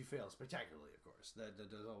 If you fail spectacularly, of course, that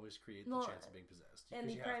does always create the chance of being possessed. And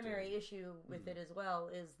the primary issue with it as well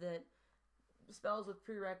is that spells with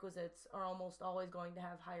prerequisites are almost always going to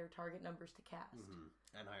have higher target numbers to cast.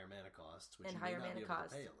 And higher mana costs, which And you higher may not mana be able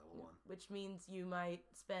costs. to pay at level 1. Which means you might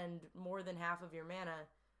spend more than half of your mana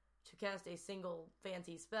to cast a single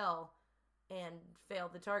fancy spell and fail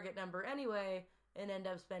the target number anyway, and end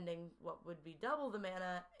up spending what would be double the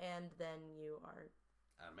mana, and then you are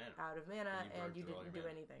out of mana and you didn't do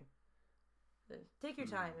anything. So take your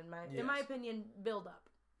time, in my opinion, build up.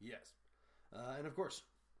 Yes. And of course,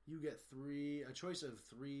 you get a choice of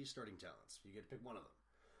 3 starting talents. You get to pick one of them.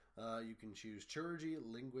 You can choose Chirurgy,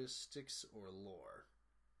 Linguistics, or Lore,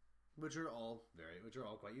 which are all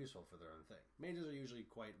quite useful for their own thing. Mages are usually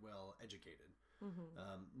quite well educated.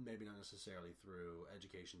 Maybe not necessarily through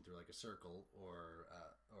education through like a circle or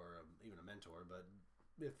even a mentor, but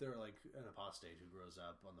if they're like an apostate who grows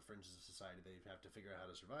up on the fringes of society, they have to figure out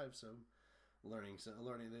how to survive. So learning, these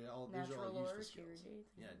are all useful skills.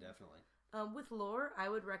 Yeah, definitely. With lore, I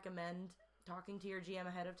would recommend talking to your GM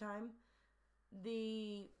ahead of time.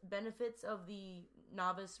 The benefits of the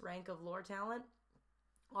novice rank of lore talent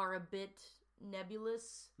are a bit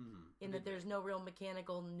nebulous in that there's no real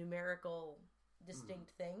mechanical, numerical,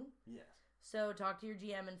 distinct thing. Yes. So talk to your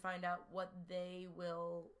GM and find out what they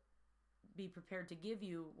will be prepared to give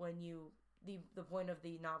you when you... The point of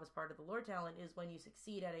the novice part of the lore talent is when you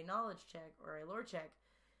succeed at a knowledge check or a lore check,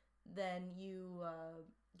 then you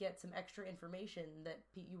get some extra information that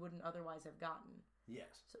you wouldn't otherwise have gotten.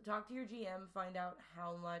 Yes. So talk to your GM, find out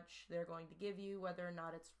how much they're going to give you, whether or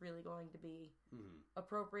not it's really going to be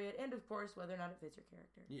appropriate, and of course, whether or not it fits your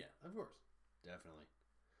character. Yeah, of course. Definitely.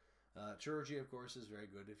 Chirurgy, of course, is very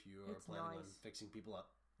good if you are planning on fixing people up.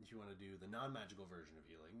 If you want to do the non-magical version of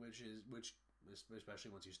healing, which especially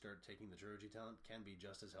once you start taking the Chirurgy talent, can be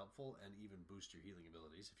just as helpful and even boost your healing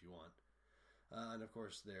abilities if you want. And of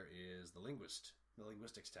course, there is the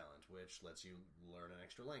linguistics talent, which lets you learn an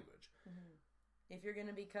extra language. Mm-hmm. If you're going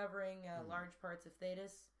to be covering large parts of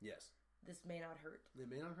Thedas, yes, this may not hurt. It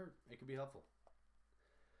may not hurt. It could be helpful.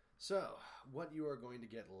 So, what you are going to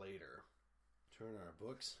get later. Turn our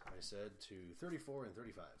books, I said, to 34 and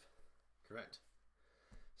 35. Correct.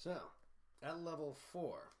 So, at level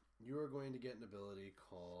 4, you are going to get an ability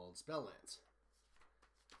called Spell Lance.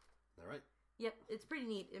 All right? Yep, it's pretty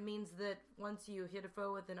neat. It means that once you hit a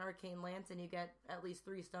foe with an arcane lance and you get at least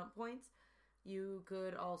 3 stunt points, you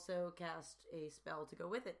could also cast a spell to go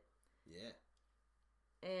with it. Yeah.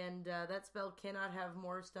 And that spell cannot have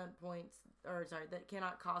more stunt points, that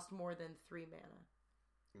cannot cost more than 3 mana.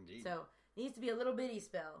 Indeed. So, it needs to be a little bitty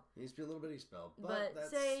spell. But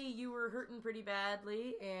say you were hurting pretty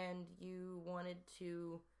badly and you wanted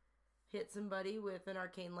to hit somebody with an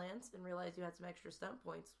arcane lance and realized you had some extra stunt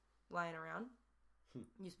points lying around.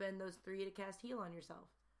 You spend those 3 to cast heal on yourself.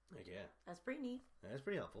 Heck yeah. That's pretty neat. That's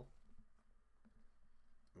pretty helpful.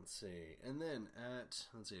 Let's see. And then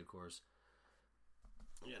of course.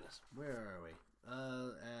 Goodness, where are we?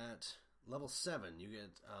 At level 7, you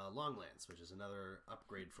get Long Lance, which is another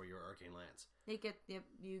upgrade for your Arcane Lance.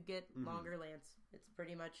 You get longer lance. It's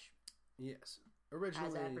pretty much originally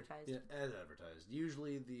as advertised. Yeah, as advertised.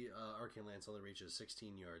 Usually the Arcane Lance only reaches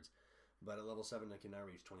 16 yards, but at level 7 it can now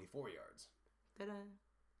reach 24 yards. Ta-da.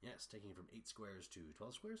 Yes, taking it from 8 squares to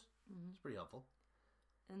 12 squares. It's pretty helpful.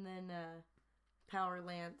 And then Power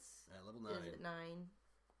Lance at level 9 is at 9,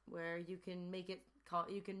 where you can make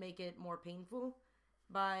it more painful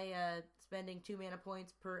by spending 2 mana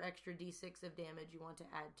points per extra d6 of damage you want to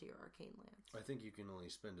add to your Arcane Lance. I think you can only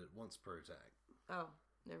spend it once per attack. Oh,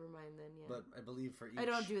 never mind then, yeah. But I believe for each... I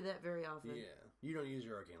don't do that very often. Yeah. You don't use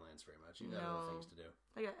your Arcane Lance very much. You got other things to do.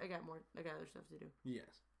 I got other stuff to do.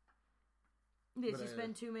 Yes. Yes, you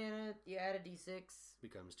spend 2 mana, you add a d6.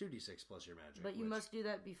 Becomes 2d6 plus your magic. But you must do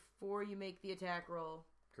that before you make the attack roll.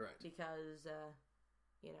 Correct. Because,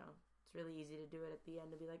 it's really easy to do it at the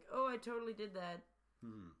end and be like, oh, I totally did that.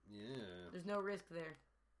 Yeah. There's no risk there.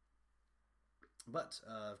 But,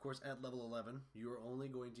 of course, at level 11, you are only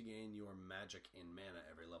going to gain your magic in mana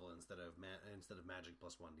every level instead of magic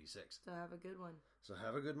plus 1d6. So have a good one. So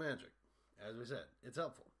have a good magic. As we said, it's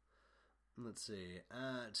helpful. Let's see.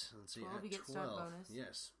 At 12, you get 12, stunt bonus.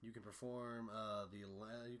 yes, you can perform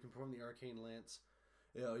the Arcane Lance.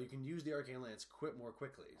 You can use the Arcane Lance more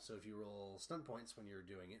quickly. So if you roll stunt points when you're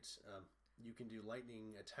doing it, you can do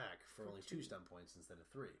lightning attack for only 2 stunt points instead of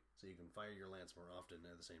 3. So you can fire your lance more often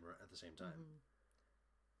at the same time.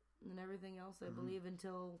 And everything else, I believe,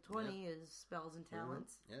 until 20 is spells and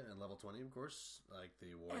talents. Yeah, and level 20, of course, like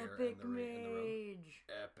the warrior Epic and the Mage.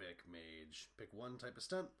 Epic Mage. Pick one type of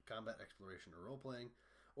stunt, combat, exploration, or role-playing,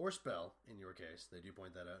 or spell, in your case. They do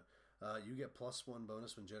point that out. You get +1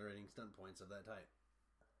 bonus when generating stunt points of that type.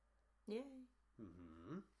 Yay.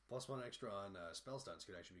 +1 extra on spell stunts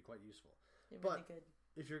could actually be quite useful. They're really good.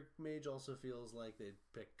 If your mage also feels like they'd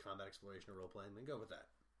pick combat, exploration, or role-playing, then go with that.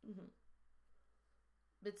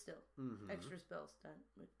 But still, extra spell stunt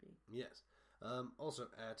would be. Yes. Also,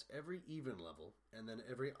 at every even level, and then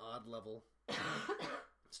every odd level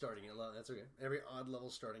starting at 11, that's okay. Every odd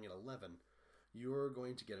level starting at 11, you're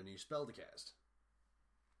going to get a new spell to cast.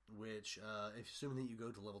 Which, assuming that you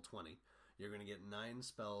go to level 20, you're going to get 9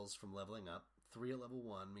 spells from leveling up. 3 at level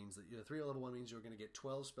 1 means that you're going to get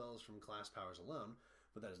 12 spells from class powers alone,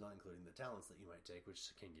 but that is not including the talents that you might take,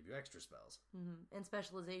 which can give you extra spells. And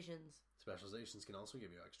specializations. Specializations can also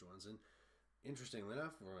give you extra ones. And interestingly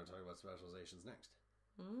enough, we're going to talk about specializations next.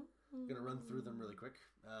 I'm going to run through them really quick,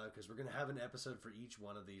 because we're going to have an episode for each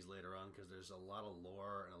one of these later on, because there's a lot of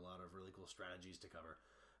lore and a lot of really cool strategies to cover.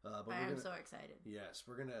 But I'm so excited. Yes,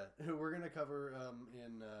 we're gonna cover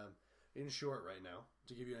in short right now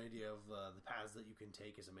to give you an idea of the paths that you can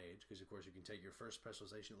take as a mage, because of course you can take your first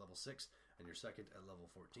specialization at level 6 and your second at level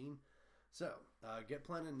 14. So get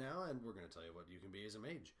planning now, and we're going to tell you what you can be as a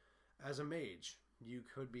mage. As a mage, you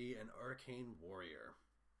could be an arcane warrior.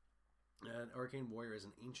 An arcane warrior is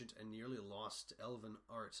an ancient and nearly lost elven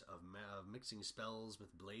art of mixing spells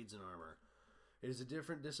with blades and armor. It is a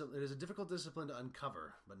difficult discipline to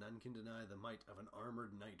uncover, but none can deny the might of an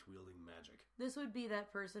armored knight wielding magic. This would be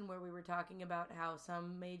that person where we were talking about how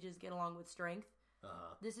some mages get along with strength.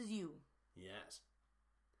 This is you. Yes.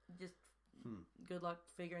 Just good luck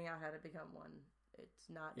figuring out how to become one. It's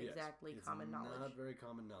not exactly common knowledge. It's not very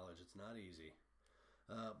common knowledge. It's not easy.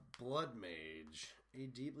 Blood Mage. A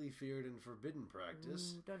deeply feared and forbidden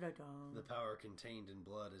practice. The power contained in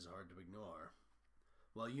blood is hard to ignore.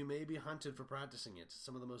 While you may be hunted for practicing it,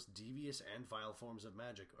 some of the most devious and vile forms of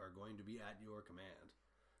magic are going to be at your command.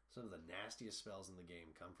 Some of the nastiest spells in the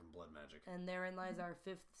game come from blood magic. And therein lies our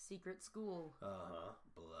 5th secret school.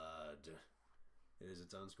 Blood. It is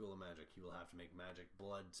its own school of magic. You will have to make magic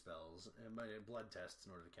blood spells and blood tests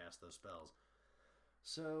in order to cast those spells.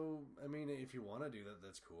 So, I mean, if you want to do that,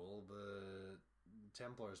 that's cool, but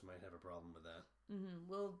Templars might have a problem with that.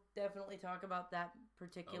 We'll definitely talk about that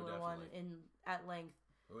particular one at length.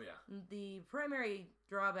 Oh, yeah. The primary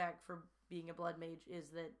drawback for being a blood mage is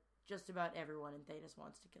that just about everyone in Thedas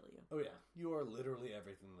wants to kill you. Oh, yeah. You are literally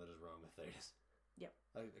everything that is wrong with Thedas. Yep.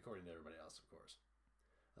 According to everybody else, of course.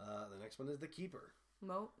 The next one is the Keeper.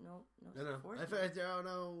 No. No. No.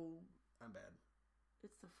 I'm bad.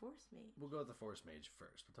 It's the Force Mage. We'll go with the Force Mage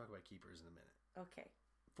first. We'll talk about Keepers in a minute. Okay.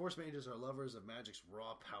 Force Mages are lovers of magic's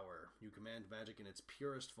raw power. You command magic in its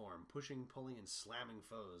purest form, pushing, pulling, and slamming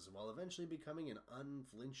foes, while eventually becoming an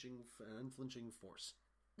unflinching force.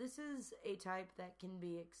 This is a type that can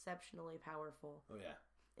be exceptionally powerful. Oh, yeah.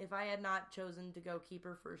 If I had not chosen to go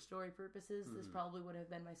Keeper for story purposes, this probably would have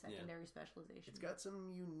been my secondary specialization. It's got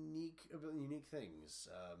some unique things.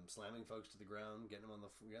 Slamming folks to the ground, getting them on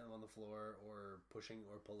the floor, or pushing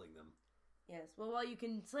or pulling them. Yes. Well, while you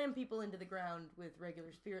can slam people into the ground with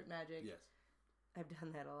regular spirit magic, yes, I've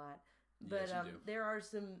done that a lot. But yes, you do. There are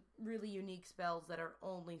some really unique spells that are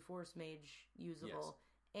only Force Mage usable.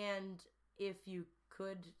 Yes. And if you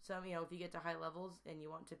could, if you get to high levels and you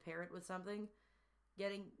want to pair it with something,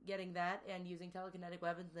 getting that and using telekinetic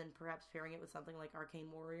weapons, then perhaps pairing it with something like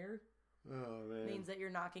Arcane Warrior. Oh, man. Means that you're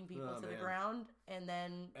knocking people to the ground and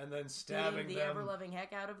then stabbing the ever-loving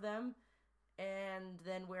heck out of them, and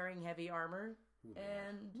then wearing heavy armor. Ooh,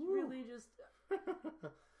 and really just...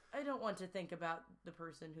 I don't want to think about the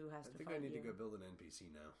person who has to fight you. I think I need to go build an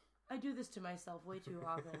NPC now. I do this to myself way too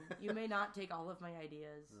often. You may not take all of my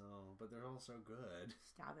ideas. No, but they're all so good.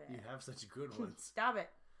 Stop it. You have such good ones. Stop it.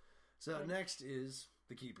 So next is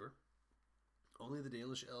the Keeper. Only the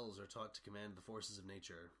Dalish elves are taught to command the forces of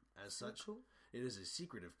nature. As such, cool. It is a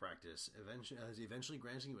secretive practice, eventually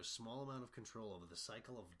granting you a small amount of control over the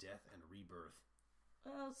cycle of death and rebirth.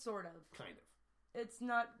 Well, sort of. Kind of. It's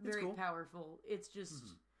not very cool. powerful. It's just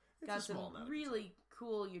got some really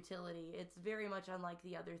cool utility. It's very much unlike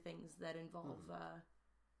the other things that involve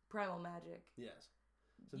primal magic. Yes.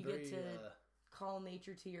 You get to call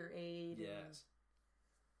nature to your aid. Yes.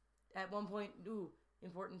 At one point,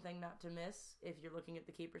 important thing not to miss, if you're looking at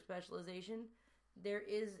the Keeper specialization, there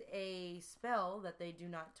is a spell that they do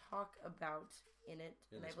not talk about in it,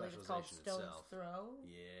 and I believe it's called Stone's Throw.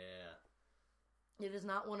 Yeah. It is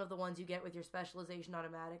not one of the ones you get with your specialization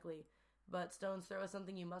automatically, but Stone's Throw is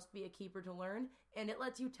something you must be a Keeper to learn, and it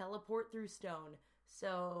lets you teleport through stone.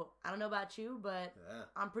 So, I don't know about you, but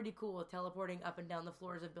I'm pretty cool with teleporting up and down the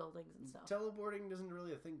floors of buildings and stuff. Teleporting isn't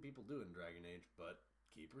really a thing people do in Dragon Age, but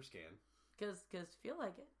Keepers can. Because feel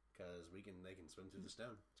like it. Because they can swim through the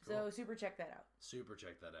stone. It's cool. So super check that out.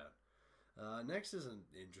 Next is an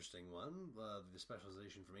interesting one. The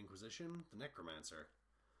specialization from Inquisition, the Necromancer.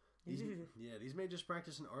 These mages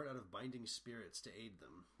practice an art out of binding spirits to aid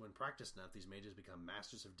them. When practiced enough, these mages become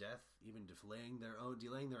masters of death, even delaying their own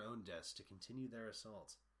deaths to continue their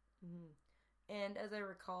assaults. Mm-hmm. And as I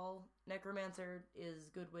recall, Necromancer is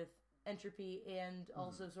good with entropy and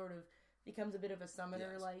also sort of becomes a bit of a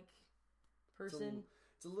summoner-like person.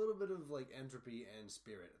 It's a little bit of like entropy and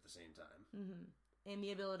spirit at the same time. Mm-hmm. And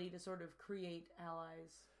the ability to sort of create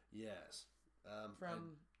allies. Yes.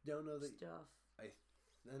 From I don't know that stuff. I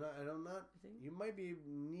don't not. You might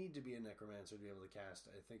need to be a necromancer to be able to cast.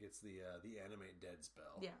 I think it's the animate dead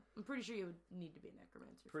spell. Yeah, I'm pretty sure you would need to be a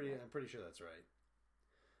necromancer. I'm pretty sure that's right.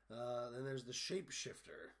 Then there's the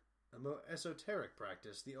shapeshifter, a more esoteric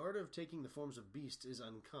practice. The art of taking the forms of beasts is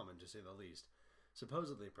uncommon, to say the least.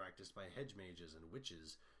 Supposedly practiced by hedge mages and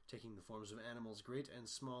witches, taking the forms of animals great and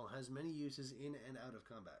small has many uses in and out of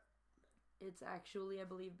combat. It's actually, I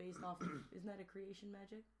believe, based off of... Isn't that a creation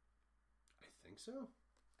magic? I think so.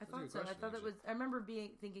 I thought so. I thought it was... I remember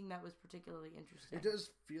thinking that was particularly interesting. It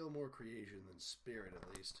does feel more creation than spirit, at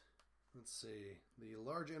least. Let's see. The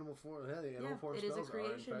large animal form... Yeah, the animal form spells are, in fact... it is a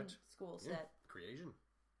creation school set. Creation.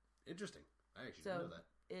 Interesting. I actually didn't know that.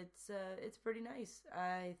 It's pretty nice.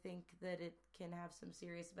 I think that it can have some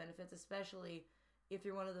serious benefits, especially if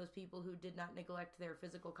you're one of those people who did not neglect their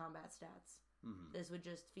physical combat stats. Mm-hmm. This would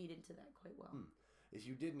just feed into that quite well. If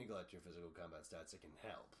you did neglect your physical combat stats, it can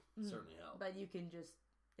help. Certainly help. But you can just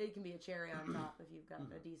It can be a cherry on top if you've got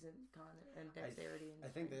a decent con and dexterity. I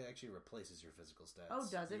think that actually replaces your physical stats. Oh,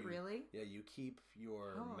 does it really? Yeah, you keep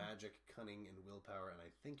your magic, cunning, and willpower, and I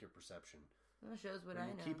think your perception. That shows what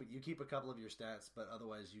I know. You keep a couple of your stats, but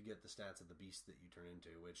otherwise you get the stats of the beast that you turn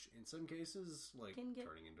into, which in some cases, like can get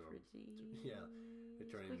turning into pretty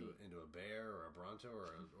turning into a bear or a bronto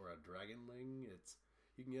or a dragonling.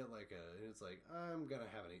 You can get it's like I'm gonna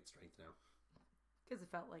have an 8 strength now because it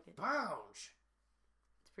felt like it. Bounce.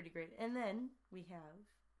 It's pretty great. And then we have.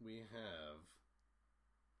 Do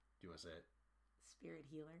you want to say it? Spirit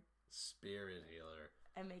healer. Spirit healer.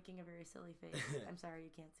 I'm making a very silly face. I'm sorry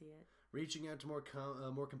you can't see it. Reaching out to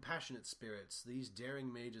more compassionate spirits, these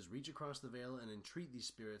daring mages reach across the veil and entreat these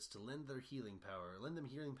spirits to lend them healing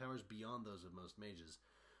powers beyond those of most mages.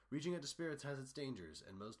 Reaching out to spirits has its dangers,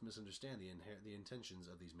 and most misunderstand the intentions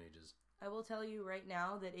of these mages. I will tell you right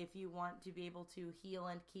now that if you want to be able to heal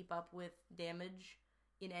and keep up with damage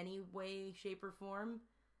in any way, shape, or form,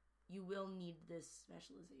 you will need this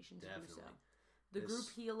specialization to do so. The group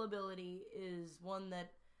heal ability is one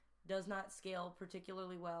that does not scale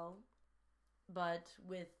particularly well, but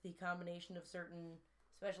with the combination of certain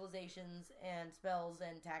specializations and spells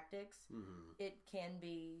and tactics, it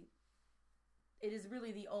is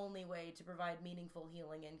really the only way to provide meaningful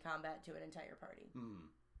healing in combat to an entire party.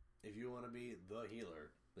 If you want to be the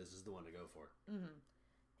healer, this is the one to go for.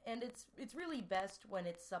 And it's really best when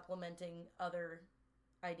it's supplementing other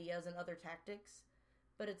ideas and other tactics,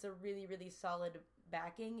 but it's a really, really solid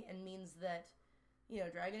backing and means that,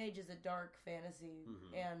 Dragon Age is a dark fantasy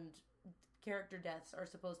and character deaths are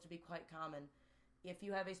supposed to be quite common. If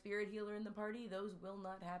you have a spirit healer in the party, those will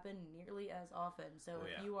not happen nearly as often. So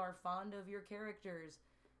if you are fond of your characters,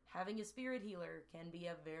 having a spirit healer can be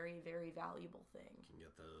a very, very valuable thing. You can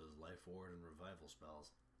get those life ward and revival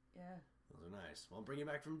spells. Yeah. Those are nice. Won't bring you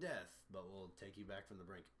back from death, but will take you back from the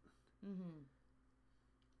brink.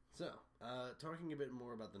 So, talking a bit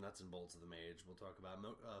more about the nuts and bolts of the mage, we'll talk about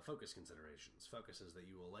focus considerations. Focuses that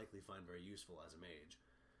you will likely find very useful as a mage.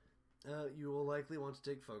 You will likely want to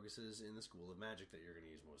take focuses in the school of magic that you're going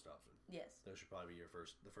to use most often. Yes. Those should probably be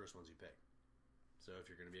the first ones you pick. So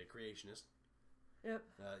if you're going to be a creationist,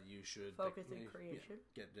 you should focus in creation.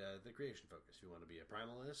 Get the creation focus. If you want to be a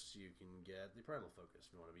primalist, you can get the primal focus.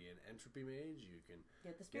 If you want to be an entropy mage, you can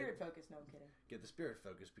get the spirit focus. No, I'm kidding. Get the spirit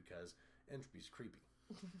focus because entropy's creepy.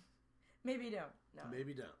 Maybe don't. No.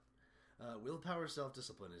 Maybe don't. Willpower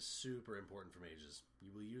self-discipline is super important for mages.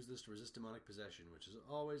 You will use this to resist demonic possession, which is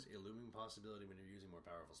always a looming possibility when you're using more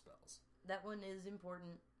powerful spells. That one is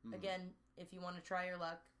important. Again, if you want to try your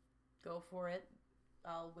luck, go for it.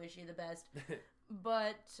 I'll wish you the best.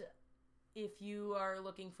 But if you are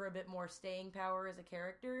looking for a bit more staying power as a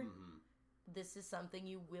character, this is something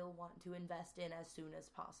you will want to invest in as soon as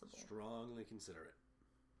possible. Strongly consider it.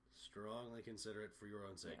 Strongly consider it for your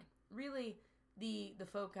own sake. Yeah. Really, the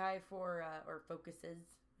foci for, or focuses,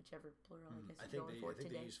 whichever plural I guess you're going for today. I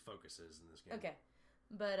think they use focuses in this game. Okay.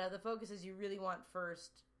 But the focuses you really want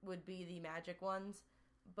first would be the magic ones.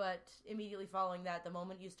 But immediately following that, the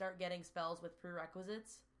moment you start getting spells with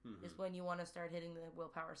prerequisites is when you want to start hitting the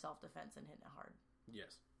willpower self-defense and hitting it hard.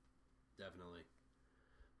 Yes, definitely.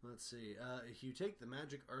 Let's see. If you take the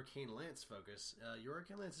magic arcane lance focus, your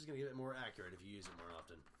arcane lance is going to get more accurate if you use it more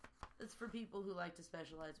often. It's for people who like to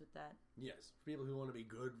specialize with that. Yes, for people who want to be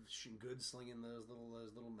good slinging those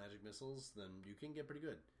little magic missiles, then you can get pretty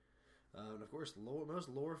good. And of course, most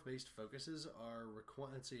lore-based focuses are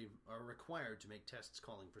required to make tests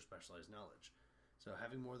calling for specialized knowledge. So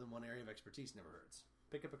having more than one area of expertise never hurts.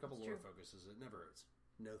 Pick up a couple lore focuses; it never hurts.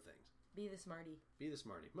 No things. Be the smarty. Be the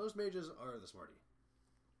smarty. Most mages are the smarty.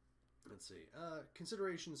 Let's see.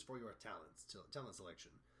 Considerations for your talent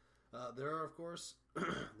selection. There is of course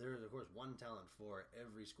one talent for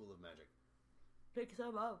every school of magic. Pick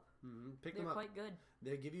them up. Pick They're them up. quite good.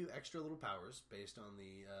 They give you extra little powers based on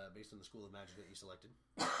the school of magic that you selected.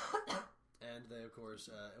 And they, of course,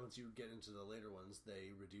 once you get into the later ones, they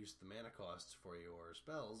reduce the mana costs for your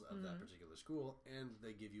spells of that particular school, and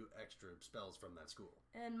they give you extra spells from that school.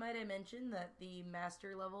 And might I mention that the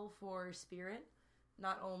master level for Spirit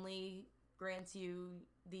not only grants you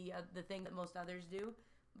the thing that most others do,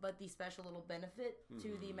 but the special little benefit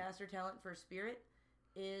to the master talent for Spirit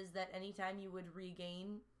is that anytime you would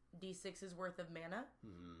regain D6's worth of mana,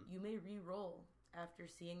 you may re-roll after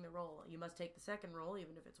seeing the roll. You must take the second roll,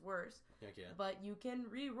 even if it's worse. Heck yeah. But you can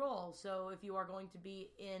re-roll, so if you are going to be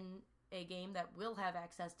in a game that will have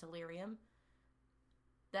access to lyrium,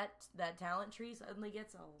 that talent tree suddenly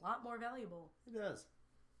gets a lot more valuable. It does.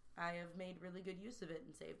 I have made really good use of it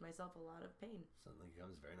and saved myself a lot of pain. Suddenly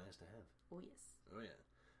becomes very nice to have. Oh, yes. Oh, yeah.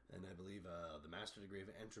 And I believe the Master Degree of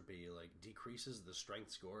Entropy decreases the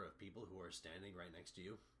strength score of people who are standing right next to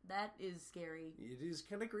you. That is scary. It is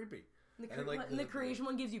kind of creepy. And the creation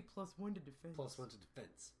one gives you +1 to defense. +1 to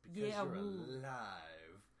defense. Because you're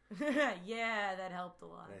alive. Yeah, that helped a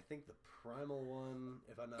lot. And I think the primal one,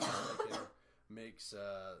 if I'm not mistaken, makes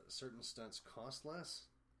certain stunts cost less.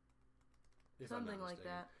 Something like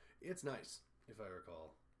that. It's nice, if I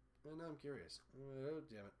recall. And now I'm curious. Oh,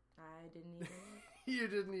 damn it. I didn't even... You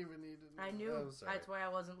didn't even need to know. I knew. I'm sorry. That's why I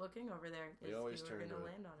wasn't looking over there. We always turn to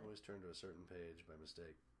always turn to a certain page by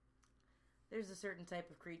mistake. There's a certain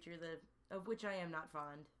type of creature of which I am not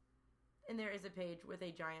fond. And there is a page with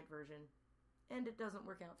a giant version. And it doesn't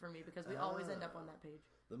work out for me because we always end up on that page.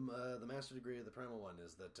 The Master Degree of the Primal one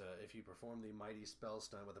is that if you perform the Mighty Spell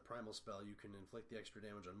Stun with a Primal spell, you can inflict the extra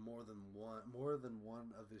damage on more than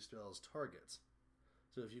one of the spell's targets.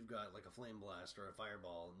 So if you've got like a Flame Blast or a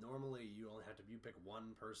Fireball, normally you pick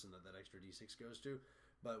one person that extra D6 goes to.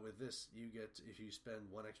 But with this, you get, if you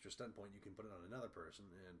spend one extra stun point, you can put it on another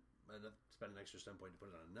person, and spend an extra stun point to put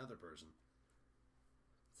it on another person.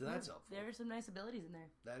 So that's helpful. There are some nice abilities in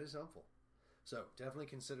there. That is helpful. So definitely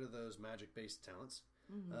consider those magic-based talents.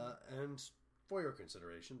 And for your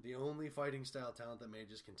consideration, the only fighting style talent that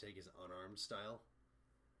mages can take is unarmed style,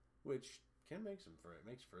 which makes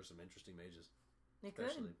for some interesting mages. It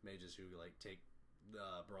Especially could. mages who take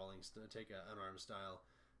take an unarmed style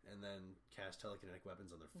and then cast telekinetic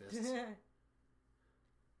weapons on their fists.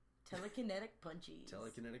 Telekinetic punchies.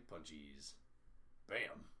 Telekinetic punchies.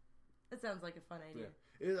 Bam. That sounds like a fun idea.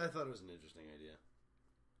 Yeah. I thought it was an interesting idea.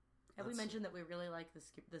 Have we mentioned that we really like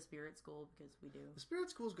the Spirit School? Because we do. The Spirit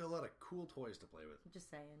School's got a lot of cool toys to play with. Just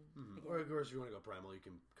saying. Or, of course, if you want to go primal, you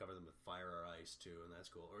can cover them with fire or ice, too, and that's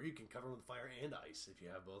cool. Or you can cover them with fire and ice if you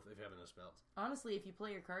have both, if you have enough spells. Honestly, if you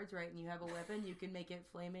play your cards right and you have a weapon, you can make it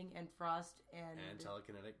flaming and frost and... And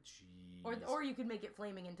telekinetic. Jeez. Or you can make it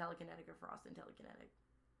flaming and telekinetic or frost and telekinetic.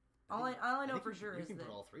 All I know for sure is that... You can put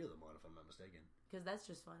all three of them on, if I'm not mistaken. Because that's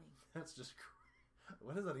just funny. That's just...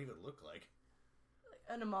 What does that even look like?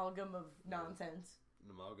 An amalgam of nonsense. An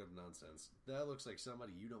amalgam of nonsense. That looks like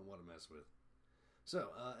somebody you don't want to mess with.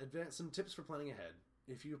 So, some tips for planning ahead.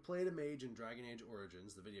 If you've played a mage in Dragon Age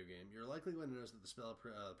Origins, the video game, you're likely going to notice that the spell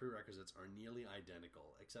prerequisites are nearly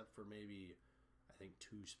identical, except for maybe, I think,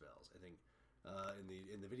 2 spells. I think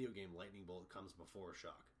in the video game, Lightning Bolt comes before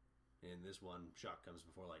Shock. In this one, Shock comes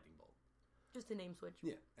before Lightning Bolt. Just a name switch.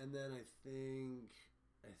 Yeah, and then I think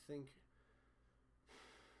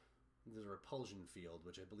there's a repulsion field,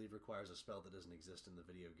 which I believe requires a spell that doesn't exist in the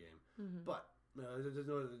video game. But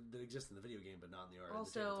that exists in the video game, but not in the art.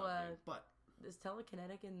 Also, game. But is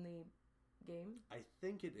telekinetic in the game? I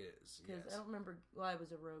think it is. Because yes. I don't remember. Well, I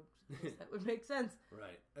was a rogue. So that would make sense.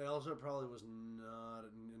 Right. It also probably was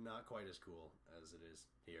not quite as cool as it is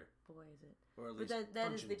here. Boy, is it! Or at least but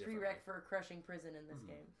that is the prereq differently. for crushing prison in this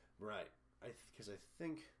game. Right. Because I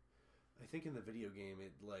think in the video game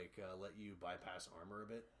it let you bypass armor a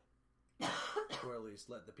bit. Or at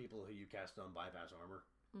least let the people who you cast on bypass armor,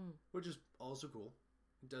 which is also cool.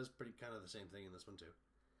 It does pretty kind of the same thing in this one too.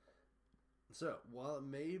 So, while it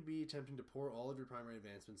may be tempting to pour all of your primary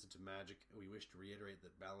advancements into magic, we wish to reiterate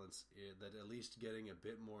that that at least getting a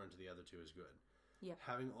bit more into the other two is good. Yeah.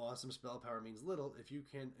 Having awesome spell power means little if you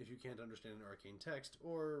can't understand an arcane text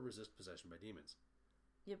or resist possession by demons.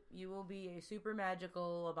 Yep, you will be a super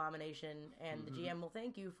magical abomination, and the GM will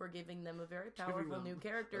thank you for giving them a very powerful new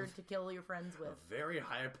character to kill your friends with. A very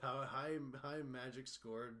high magic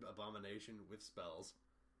scored abomination with spells.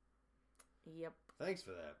 Yep. Thanks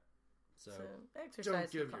for that. So exercise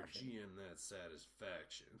don't give some your caution. GM that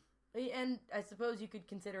satisfaction. And I suppose you could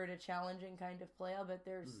consider it a challenging kind of play. I bet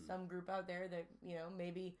there's some group out there that,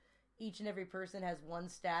 maybe each and every person has one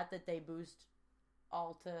stat that they boost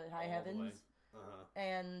all to high heavens.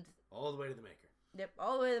 And all the way to the maker. Yep,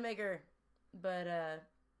 all the way to the maker. But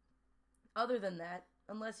other than that,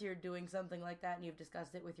 unless you're doing something like that and you've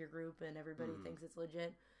discussed it with your group and everybody thinks it's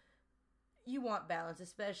legit, you want balance,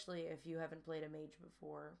 especially if you haven't played a mage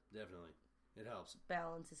before. Definitely. It helps.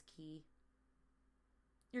 Balance is key.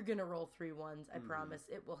 You're going to roll 3 ones, I promise.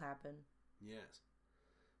 It will happen. Yes.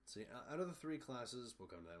 See, out of the 3 classes, we'll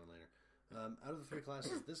come to that one later. Out of the 3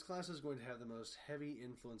 classes, this class is going to have the most heavy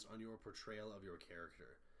influence on your portrayal of your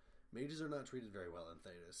character. Mages are not treated very well in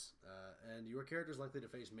Thedas, and your character is likely to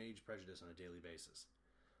face mage prejudice on a daily basis.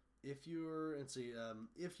 If you're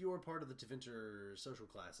part of the Tevinter social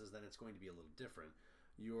classes, then it's going to be a little different.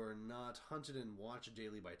 You're not hunted and watched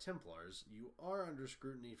daily by Templars. You are under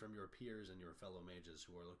scrutiny from your peers and your fellow mages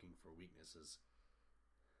who are looking for weaknesses.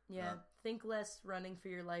 Yeah, think less running for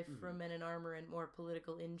your life from men in armor and more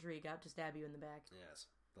political intrigue out to stab you in the back. Yes.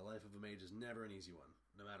 The life of a mage is never an easy one,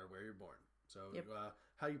 no matter where you're born. So Yep.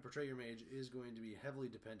 how you portray your mage is going to be heavily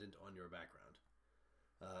dependent on your background.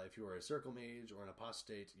 If you are a circle mage or an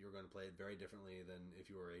apostate, you're going to play it very differently than if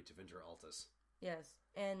you were a Tevinter Altus. Yes,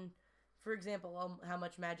 and for example, how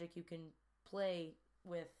much magic you can play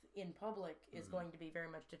with in public is going to be very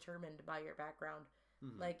much determined by your background.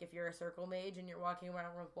 Like if you're a circle mage and you're walking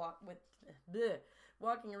around with rock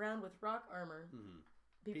armor,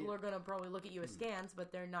 people are going to probably look at you askance,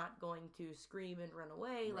 but they're not going to scream and run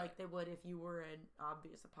away like they would if you were an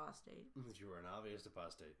obvious apostate. If you were an obvious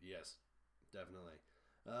apostate, yes, definitely.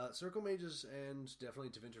 Circle mages and definitely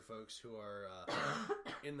Tevinter folks who are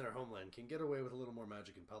in their homeland can get away with a little more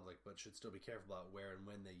magic in public, but should still be careful about where and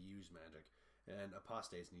when they use magic. And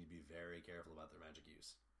apostates need to be very careful about their magic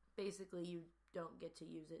use. Basically, you don't get to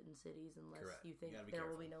use it in cities unless you think there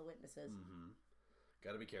will be no witnesses.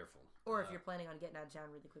 Got to be careful. Or if you're planning on getting out of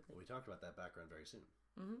town really quickly. We talked about that background very soon.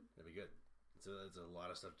 That'd be good. So that's a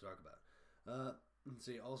lot of stuff to talk about. Let's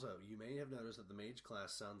see, also, you may have noticed that the mage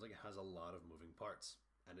class sounds like it has a lot of moving parts.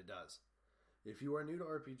 And it does. If you are new to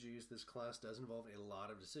RPGs, this class does involve a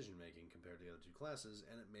lot of decision making compared to the other two classes,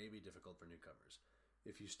 and it may be difficult for newcomers.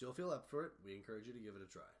 If you still feel up for it, we encourage you to give it a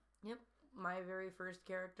try. Yep. My very first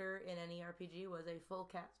character in any RPG was a full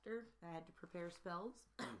caster. I had to prepare spells.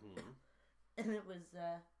 And it was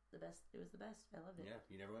the best. It was the best. I loved it. Yeah,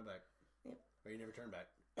 you never went back. Yep. Or you never turned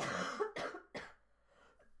back.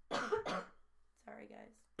 Sorry,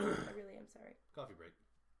 guys. I really am sorry. Coffee break.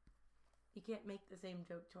 You can't make the same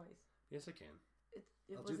joke twice. Yes, I can.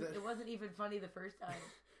 It wasn't even funny the first time.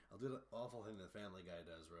 I'll do the awful thing that Family Guy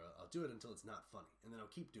does, where I'll do it until it's not funny, and then I'll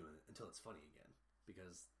keep doing it until it's funny again.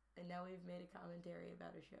 Because... And now we've made a commentary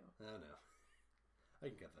about a show. Oh, no. I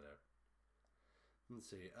can cut that out. Let's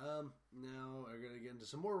see. Now we're going to get into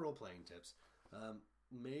some more role-playing tips.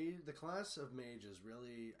 The class of Mage is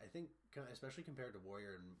really, I think, especially compared to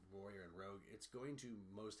Warrior and Rogue, it's going to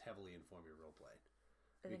most heavily inform your roleplay.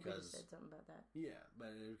 I think we just said something about that. Yeah,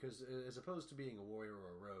 but because as opposed to being a warrior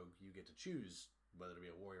or a rogue, you get to choose whether to be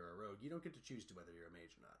a warrior or a rogue. You don't get to choose to whether you're a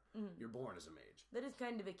mage or not. You're born as a mage. That is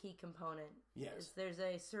kind of a key component. Yes. There's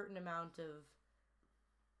a certain amount of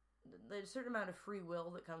free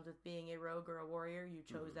will that comes with being a rogue or a warrior. You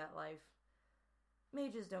chose that life.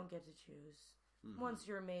 Mages don't get to choose. Once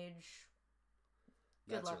you're a mage,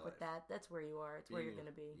 good luck with that. That's where you are. It's where you're going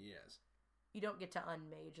to be. Yes. You don't get to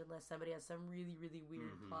unmage unless somebody has some really, really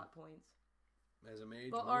weird plot points. As a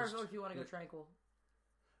mage, well, or if you want to go tranquil.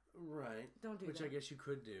 Right. Don't do that. Which I guess you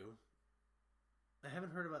could do. I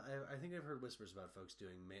haven't heard about... I think I've heard whispers about folks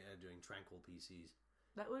doing tranquil PCs.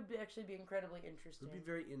 That would actually be incredibly interesting. It would be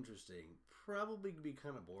very interesting. Probably be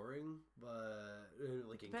kind of boring, but...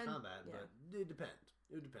 like in combat, but it depend.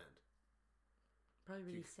 It would depend. Probably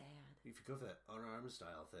really sad. If you go for that unarmed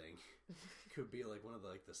style thing, it could be like one of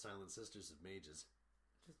the Silent Sisters of Mages.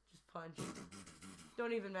 Just punch.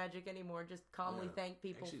 Don't even magic anymore. Just calmly thank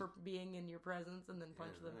people for being in your presence and then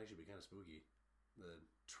punch them. That would actually be kind of spooky. The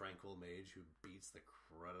tranquil mage who beats the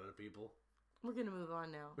crud out of people. We're gonna move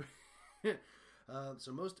on now.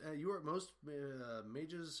 So most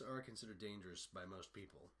mages are considered dangerous by most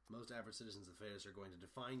people. Most average citizens of Thedas are going to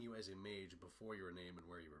define you as a mage before your name and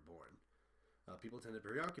where you were born. People tend to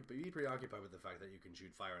be preoccupied with the fact that you can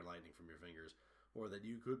shoot fire and lightning from your fingers, or that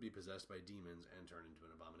you could be possessed by demons and turn into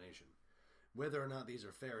an abomination. Whether or not these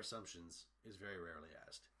are fair assumptions is very rarely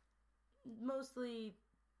asked. Mostly,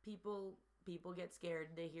 people get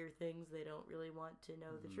scared. They hear things. They don't really want to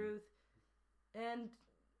know the truth. And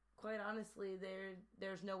quite honestly,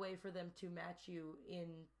 there's no way for them to match you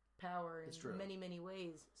in power in many, many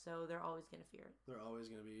ways. So they're always going to fear it. They're always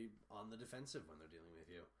going to be on the defensive when they're dealing with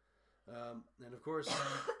you. And of course,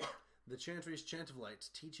 the Chantry's Chant of Light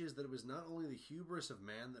teaches that it was not only the hubris of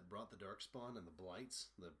man that brought the Darkspawn and the Blights,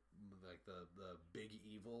 the big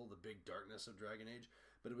evil, the big darkness of Dragon Age,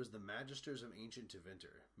 but it was the Magisters of ancient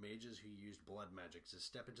Tevinter, mages who used blood magic to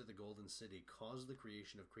step into the Golden City, caused the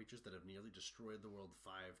creation of creatures that have nearly destroyed the world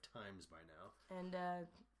 5 times by now. And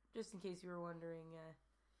just in case you were wondering,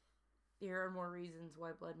 here are more reasons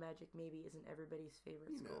why blood magic maybe isn't everybody's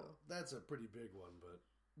favorite school. That's a pretty big one, but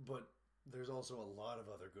there's also a lot of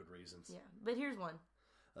other good reasons. Yeah, but here's one.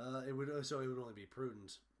 It would only be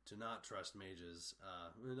prudent to not trust mages,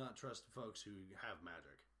 not trust folks who have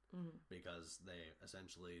magic, because they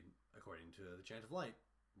essentially, according to the Chant of Light,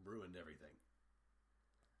 ruined everything,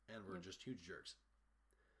 and were just huge jerks.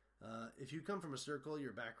 If you come from a circle,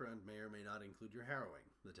 your background may or may not include your harrowing.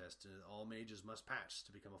 The test all mages must pass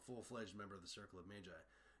to become a full-fledged member of the Circle of Magi.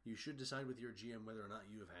 You should decide with your GM whether or not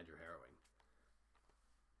you have had your harrowing.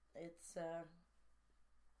 It's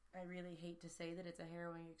I really hate to say that it's a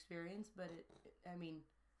harrowing experience, but I mean...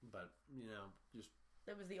 But, just...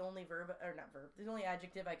 That was the only the only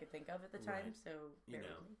adjective I could think of at the time, so bear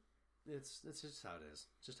with me. It's just how it is.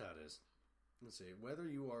 Just how it is. Let's see. Whether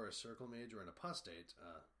you are a circle mage or an apostate,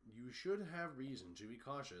 you should have reason to be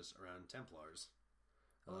cautious around Templars.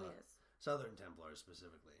 Oh, yes. Southern Templars,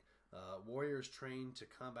 specifically. Warriors trained to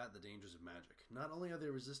combat the dangers of magic. Not only are they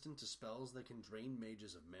resistant to spells that can drain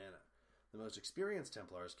mages of mana, the most experienced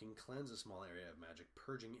Templars can cleanse a small area of magic,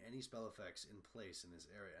 purging any spell effects in place in this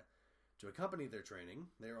area. To accompany their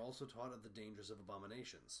training, they are also taught of the dangers of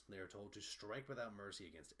abominations. They are told to strike without mercy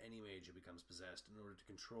against any mage who becomes possessed in order to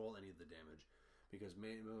control any of the damage. Because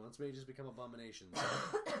once mages become abominations,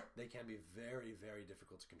 they can be very, very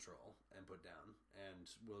difficult to control and put down, and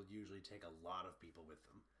will usually take a lot of people with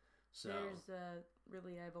them. So there's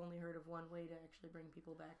really, I've only heard of one way to actually bring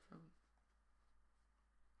people back from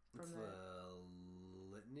it's the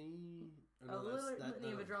litany.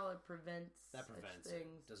 Litany of Withdrawal prevents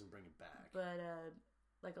things. Doesn't bring it back. But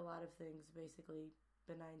like a lot of things, basically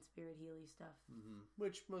benign spirit healy stuff. Mm-hmm.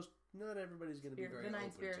 Which not everybody's going to be very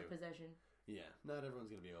benign open spirit to. Possession. Yeah, not everyone's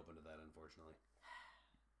going to be open to that, unfortunately.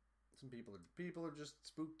 Some people are just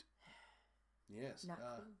spooked. Yes. Not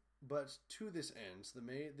true. But to this end,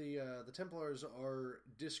 the Templars are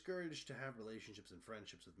discouraged to have relationships and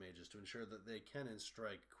friendships with mages to ensure that they can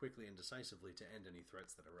strike quickly and decisively to end any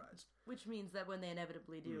threats that arise. Which means that when they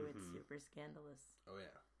inevitably do, it's super scandalous. Oh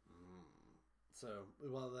yeah. So,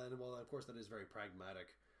 of course, that is very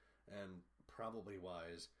pragmatic and probably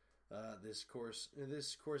wise. This course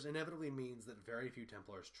inevitably means that very few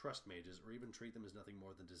Templars trust mages or even treat them as nothing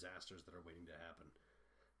more than disasters that are waiting to happen.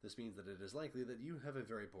 This means that it is likely that you have a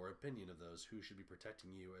very poor opinion of those who should be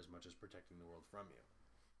protecting you as much as protecting the world from you.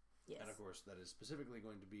 Yes. And of course, that is specifically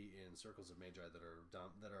going to be in circles of magi that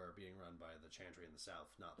are being run by the Chantry in the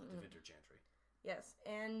south, not the Tevinter Chantry. Yes,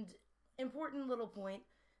 and important little point: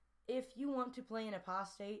 if you want to play an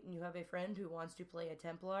apostate and you have a friend who wants to play a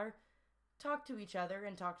Templar, talk to each other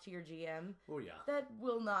and talk to your GM. Oh yeah, that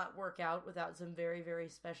will not work out without some very, very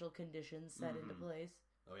special conditions set into place.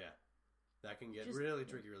 Oh yeah. That can get really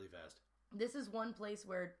tricky really fast. This is one place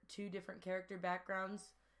where two different character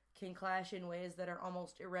backgrounds can clash in ways that are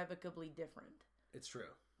almost irrevocably different. It's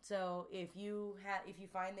true. So if you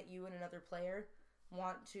find that you and another player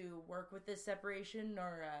want to work with this separation,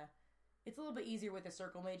 or it's a little bit easier with a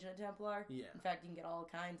Circle Mage and a Templar. Yeah. In fact, you can get all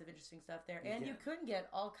kinds of interesting stuff there. And you could get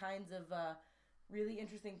all kinds of really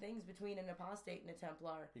interesting things between an Apostate and a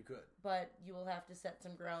Templar. You could. But you will have to set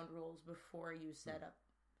some ground rules before you set up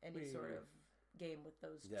any sort of game with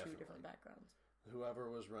those two different backgrounds. Whoever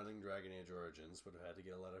was running Dragon Age Origins would have had to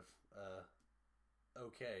get a lot of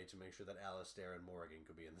okay to make sure that Alistair and Morrigan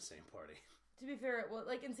could be in the same party. To be fair,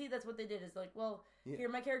 and see, that's what they did. Is here,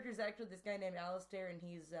 my character is actually this guy named Alistair, and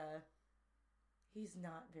he's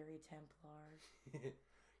not very Templar.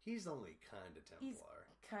 He's only kind of Templar. He's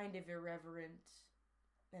kind of irreverent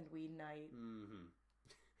and Whedon Knight. Mm-hmm.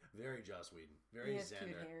 Very Joss Whedon. Very Xander.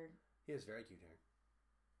 Cute hair. He has very cute hair.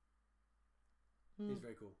 He's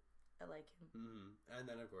very cool. I like him. Mm-hmm. And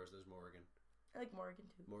then, of course, there's Morrigan. I like Morrigan,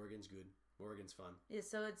 too. Morrigan's good. Morrigan's fun. Yeah,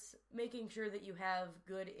 so it's making sure that you have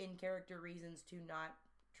good in-character reasons to not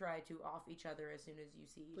try to off each other as soon as you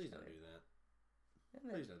see each other. Please don't do that.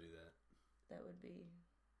 Please don't do that. That would be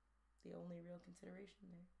the only real consideration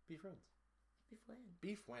there. Be friends. Be friends.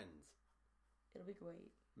 Be friends. It'll be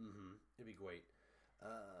great. Mm-hmm. It'll be great.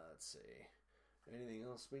 Let's see. Anything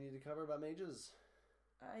else we need to cover about mages?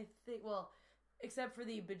 I think, except for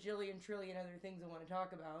the bajillion trillion other things I want to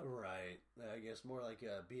talk about. Right. I guess more like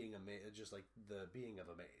being a mage, just like the being of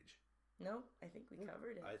a mage. No, I think we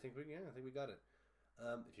covered it. I think we got it.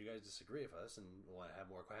 If you guys disagree with us and want to have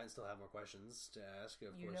more questions, still have more questions to ask,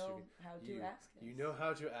 of course you know how to ask us. You know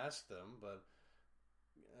how to ask them, but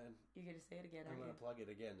you're going to say it again, I'm going to plug it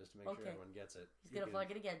again just to make sure everyone gets it. He's going to plug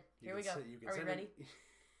it again. Here we go. Are we ready?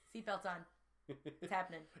 Seatbelts on. It's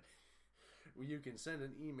happening. You can send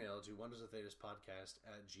an email to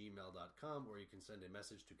wondersofthedaspodcast@gmail.com, or you can send a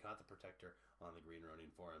message to Kot the Protector on the Green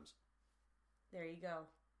Ronin forums. There you go.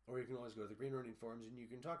 Or you can always go to the Green Ronin forums and you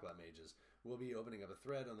can talk about mages. We'll be opening up a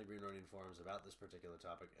thread on the Green Ronin forums about this particular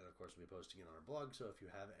topic, and of course we'll be posting it on our blog. So if you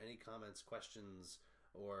have any comments, questions,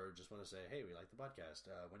 or just want to say, hey, we like the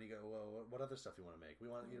podcast, when do you go? What other stuff you want to make? We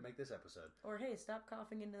want you to make this episode. Or hey, stop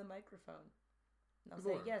coughing into the microphone. And I'll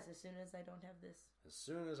say yes as soon as I don't have this. As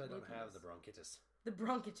soon as I don't have the bronchitis. The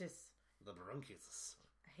bronchitis. The bronchitis.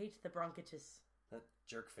 I hate the bronchitis. That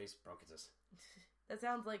jerk-face bronchitis. That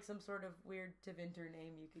sounds like some sort of weird Tevinter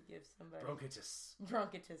name you could give somebody. Bronchitis.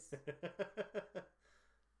 Bronchitis.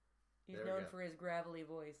 He's There we known go. for his gravelly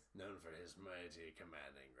voice. Known for his mighty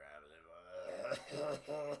commanding gravity.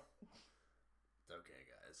 It's okay,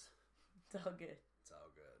 guys. It's all good. It's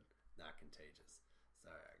all good. Not contagious.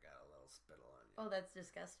 Sorry, I got a little spittle on you. Oh, that's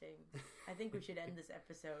disgusting. I think we should end this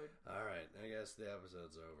episode. All right, I guess the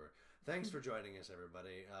episode's over. Thanks for joining us,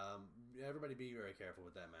 everybody. Everybody be very careful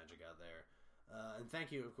with that magic out there. And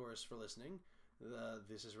thank you, of course, for listening.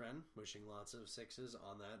 This is Ren, wishing lots of sixes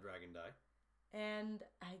on that dragon die. And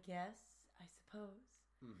I suppose,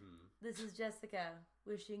 this is Jessica,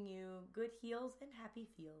 wishing you good heals and happy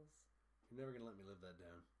feels. You're never going to let me live that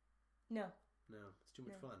down. No. No, it's too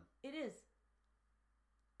much fun. It is.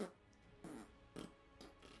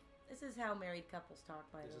 This is how married couples talk,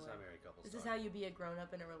 by the way. This is how married couples talk. This is how you be a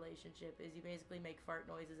grown-up in a relationship, is you basically make fart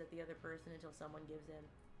noises at the other person until someone gives in.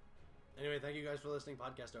 Anyway, thank you guys for listening.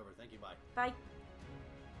 Podcast over. Thank you. Bye. Bye.